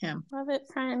serve Him. Love it,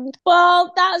 friend.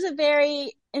 Well, that was a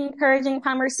very encouraging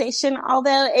conversation,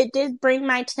 although it did bring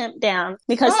my temp down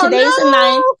because today's the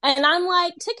 9th, and I'm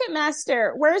like,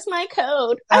 Ticketmaster, where's my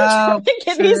code? I'm trying to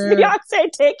get these Beyonce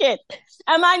tickets.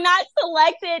 Am I not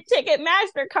selected?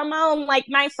 Ticketmaster, come on. Like,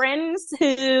 my friends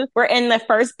who were in the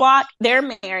first block, they're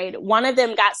married. One of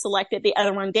them got selected, the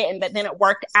other one didn't, but then it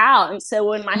worked out. And so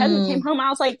when my husband came home, I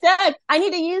was like, Doug, I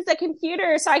need to use the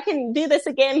computer so I can do this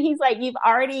again. He's like, you've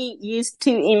already used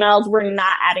 2 emails. We're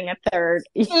not adding a third.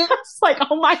 It's like,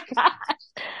 oh my gosh.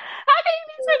 How can you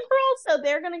be so cruel? So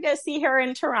they're going to go see her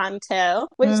in Toronto,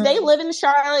 which they live in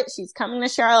Charlotte. She's coming to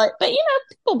Charlotte, but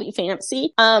people be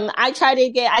fancy.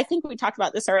 I think we talked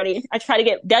about this already. I try to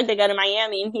get Doug to go to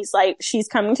Miami, and he's like, she's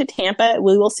coming to Tampa.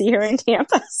 We will see her in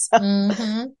Tampa. So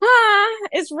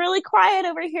it's really quiet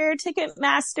over here.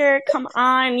 Ticketmaster, come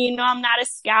on. I'm not a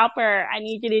scalper. I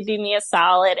need you to do me a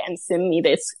solid and send me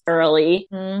this early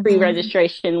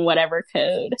pre-registration, whatever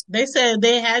code. They said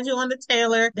they had you on the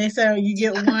Taylor. They said you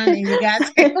get one and you got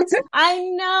Taylor. I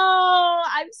know.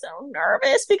 I'm so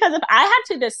nervous because if I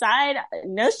had to decide,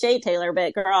 no shade, Taylor,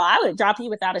 but girl, I would drop you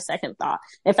without a second thought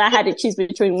if I had to choose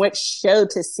between which show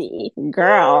to see,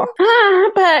 girl.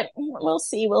 But we'll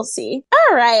see.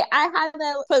 All right. I have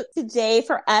a quote today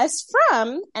for us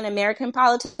from an American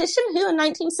politician who in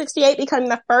 1968 became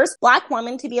the first Black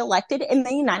woman to be elected in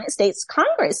the United States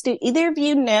Congress. Do either of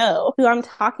you know who I'm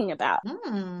talking about?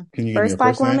 Can you first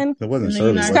Black woman? It wasn't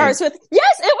Shirley. Starts with,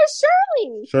 yes, it was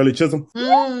Shirley. Shirley Chisholm?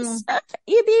 Yes.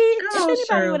 If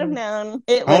anybody would have known.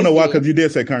 I don't know why, because you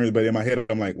did say Congress, but in my head,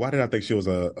 I'm like, why did I think she was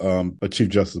a Chief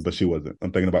Justice, but she wasn't.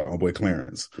 I'm thinking about my boy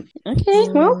Clarence. Okay,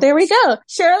 well, there we go.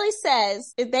 Shirley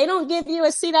says, if they don't give you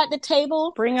a seat at the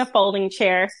table, bring a folding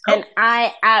chair. And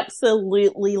I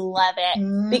absolutely love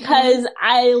it because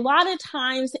a lot of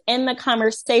times in the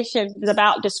conversations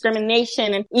about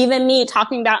discrimination, and even me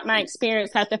talking about my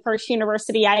experience at the first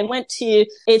university I went to,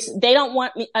 they don't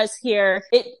want us here.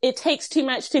 It takes too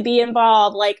much to be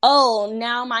involved. Like, oh,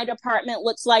 now my department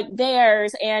looks like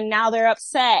theirs and now they're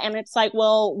upset. And it's like,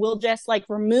 well, we'll just like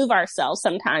remove ourselves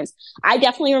sometimes. I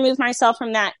definitely removed myself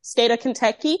from that state of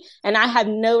Kentucky and I have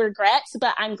no regrets,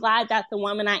 but I'm glad that the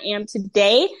woman I am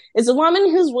today is a woman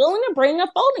who's willing to bring a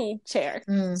folding chair.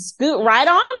 Scoot right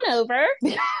on over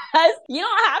because you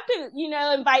don't have to,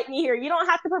 invite me here. You don't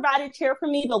have to provide a chair for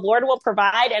me. The Lord will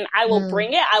provide and I will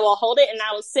bring it. I will hold it and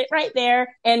I will sit right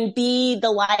there and be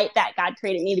the light that God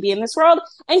created me to be in this world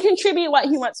and contribute what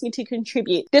He wants me to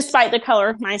contribute despite the color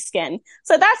of my skin.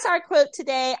 So that's our quote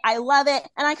today. I love it.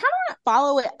 And I kind of want to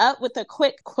follow it up with a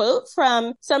quick quote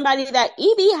from somebody that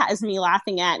EB has me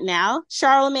laughing at now,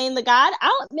 Charlemagne the God.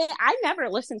 I'll admit, I never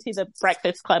listened to the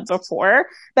Breakfast Club before,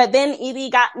 but then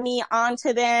EB got me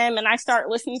onto them and I started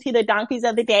listening to the Donkeys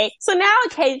of the Day. So now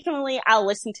occasionally I'll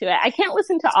listen to it. I can't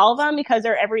listen to all of them because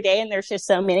they're every day and there's just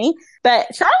so many. But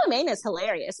Charlamagne is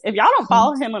hilarious. If y'all don't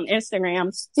follow him on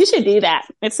Instagram, you should do that.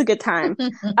 It's a good time.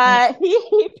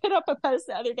 He put up a post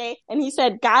the other day and he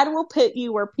said, God will put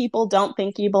you where people don't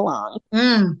think you belong.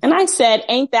 And I said,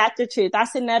 ain't that the truth?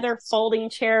 That's another folding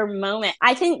chair moment.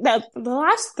 I think that the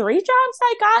last 3 jobs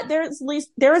I got,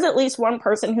 there was at least one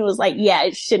person who was like, yeah,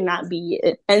 it should not be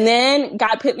you. And then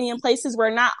God put me in places where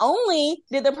not only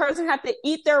did the person have to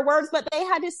eat their words, but they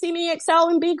had to see me excel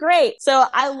and be great. So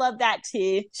I love that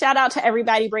too. Shout out to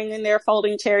everybody bringing their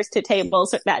folding chairs to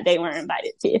tables that they weren't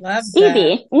invited to.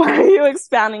 Evie, what are you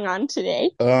expounding on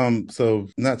today? So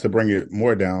not to bring it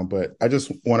more down, but I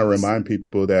just want to remind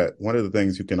people that one of the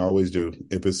things you can always do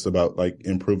if it's about like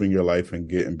improving your life and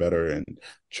getting better and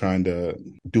trying to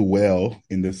do well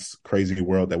in this crazy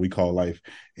world that we call life,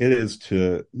 it is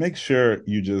to make sure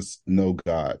you just know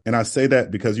God. And I say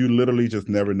that because you literally just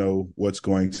never know what's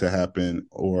going to happen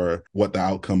or what the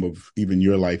outcome of even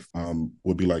your life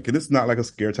would be like. And it's not like a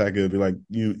scare tactic. It'd be like,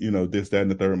 you know, this, that,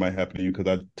 and the third might happen to you, because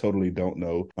I totally don't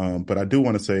know. But I do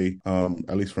want to say,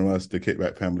 at least from us, the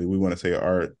Kickback family, we want to say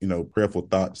our, prayerful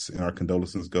thoughts and our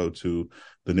condolences go to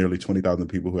the nearly 20,000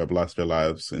 people who have lost their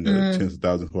lives and the tens of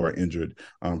thousands who are injured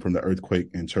from the earthquake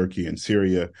in Turkey and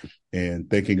Syria, and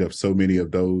thinking of so many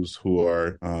of those who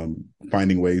are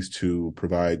finding ways to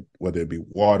provide, whether it be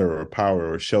water or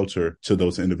power or shelter, to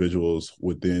those individuals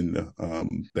within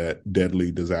that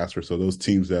deadly disaster. So those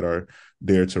teams that are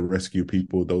there to rescue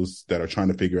people, those that are trying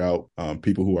to figure out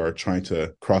people who are trying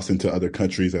to cross into other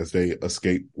countries as they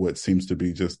escape what seems to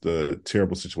be just a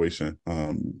terrible situation.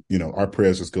 Our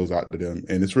prayers just goes out to them.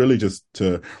 And it's really just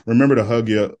to remember to hug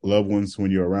your loved ones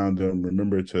when you're around them.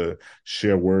 Remember to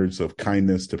share words of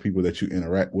kindness to people that you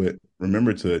interact with.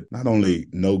 Remember to not only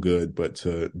know good, but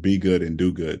to be good and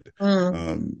do good.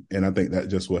 And I think that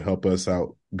just will help us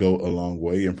out go a long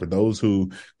way. And for those who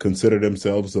consider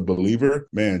themselves a believer,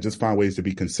 man, just find ways to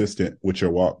be consistent with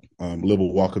your walk. Live a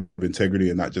walk of integrity,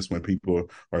 and not just when people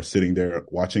are sitting there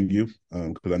watching you.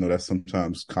 Because I know that's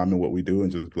sometimes common what we do,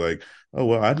 and just be like, oh,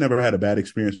 well, I've never had a bad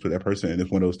experience with that person. And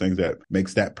it's one of those things that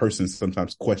makes that person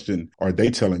sometimes question, are they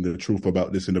telling the truth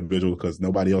about this individual? Because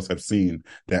nobody else has seen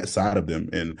that side of them.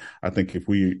 And I think if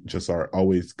we just are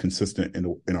always consistent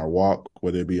in our walk,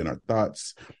 whether it be in our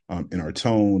thoughts, in our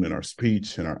tone, in our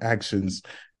speech, in our actions,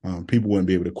 people wouldn't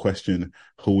be able to question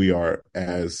who we are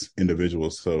as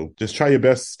individuals. So just try your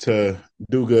best to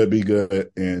do good, be good,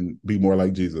 and be more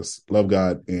like Jesus. Love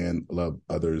God and love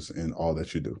others in all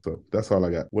that you do. So that's all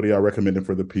I got. What are y'all recommending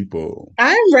for the people?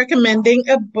 I'm recommending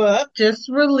a book just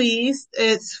released.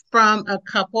 It's from a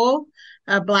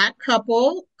Black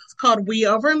couple. It's called We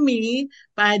Over Me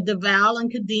by Deval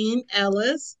and Kadeen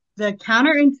Ellis. The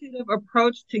counterintuitive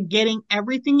approach to getting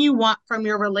everything you want from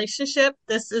your relationship.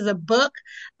 This is a book,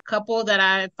 couple that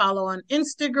I follow on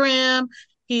Instagram.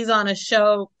 He's on a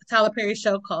show, Tyler Perry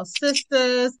show called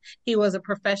Sisters. He was a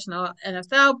professional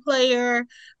NFL player.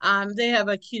 They have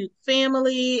a cute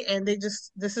family, and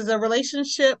this is a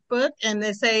relationship book. And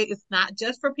they say it's not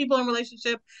just for people in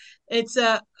relationship. It's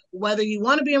whether you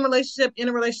want to be in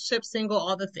a relationship, single,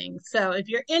 all the things. So if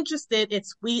you're interested,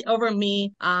 it's We Over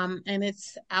Me, and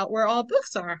it's out where all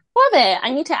books are. Love it.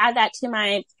 I need to add that to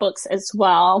my books as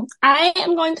well. I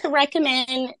am going to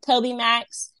recommend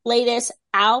TobyMac's latest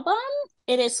album.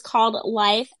 It is called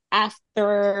Life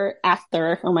After,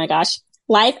 oh my gosh,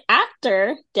 Life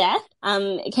After Death.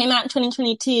 It came out in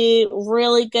 2022.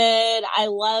 Really good. I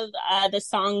love the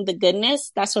song The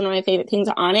Goodness. That's one of my favorite things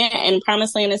on it. And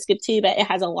Promised Land is good too, but it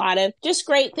has a lot of just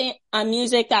great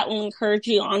music that will encourage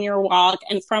you on your walk,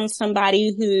 and from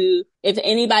somebody who, if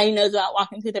anybody knows about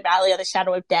walking through the valley of the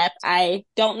shadow of death, I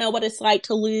don't know what it's like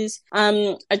to lose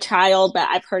a child, but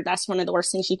I've heard that's one of the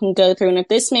worst things you can go through. And if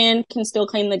this man can still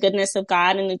claim the goodness of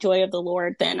God and the joy of the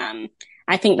Lord, then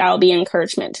I think that will be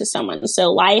encouragement to someone.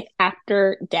 So Life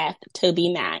After Death,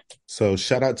 TobyMac. So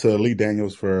shout out to Lee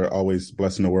Daniels for always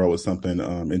blessing the world with something.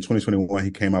 In 2021,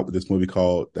 he came out with this movie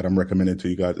that I'm recommending to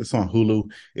you guys. It's on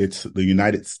Hulu. It's The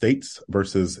United States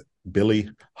versus Billie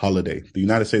Holiday. The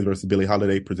United States versus Billie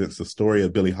Holiday presents the story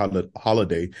of Billie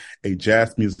Holiday, a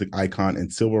jazz music icon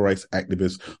and civil rights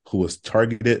activist who was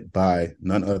targeted by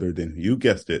none other than, you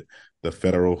guessed it, the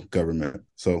federal government.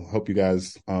 So hope you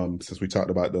guys, since we talked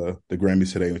about the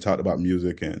Grammys today, we talked about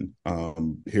music, and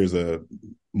here's a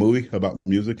movie about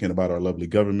music and about our lovely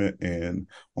government and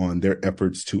on their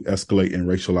efforts to escalate and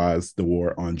racialize the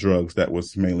war on drugs. That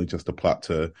was mainly just a plot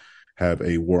to have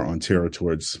a war on terror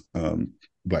towards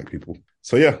Black people.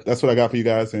 So yeah, that's what I got for you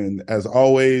guys. And as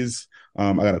always,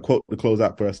 I got a quote to close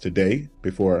out for us today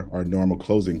before our normal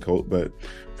closing quote, but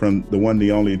from the one,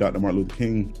 the only Dr. Martin Luther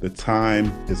King: the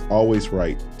time is always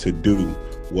right to do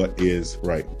what is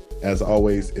right. As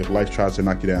always, if life tries to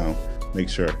knock you down, make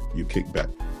sure you kick back.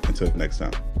 Until next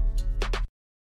time.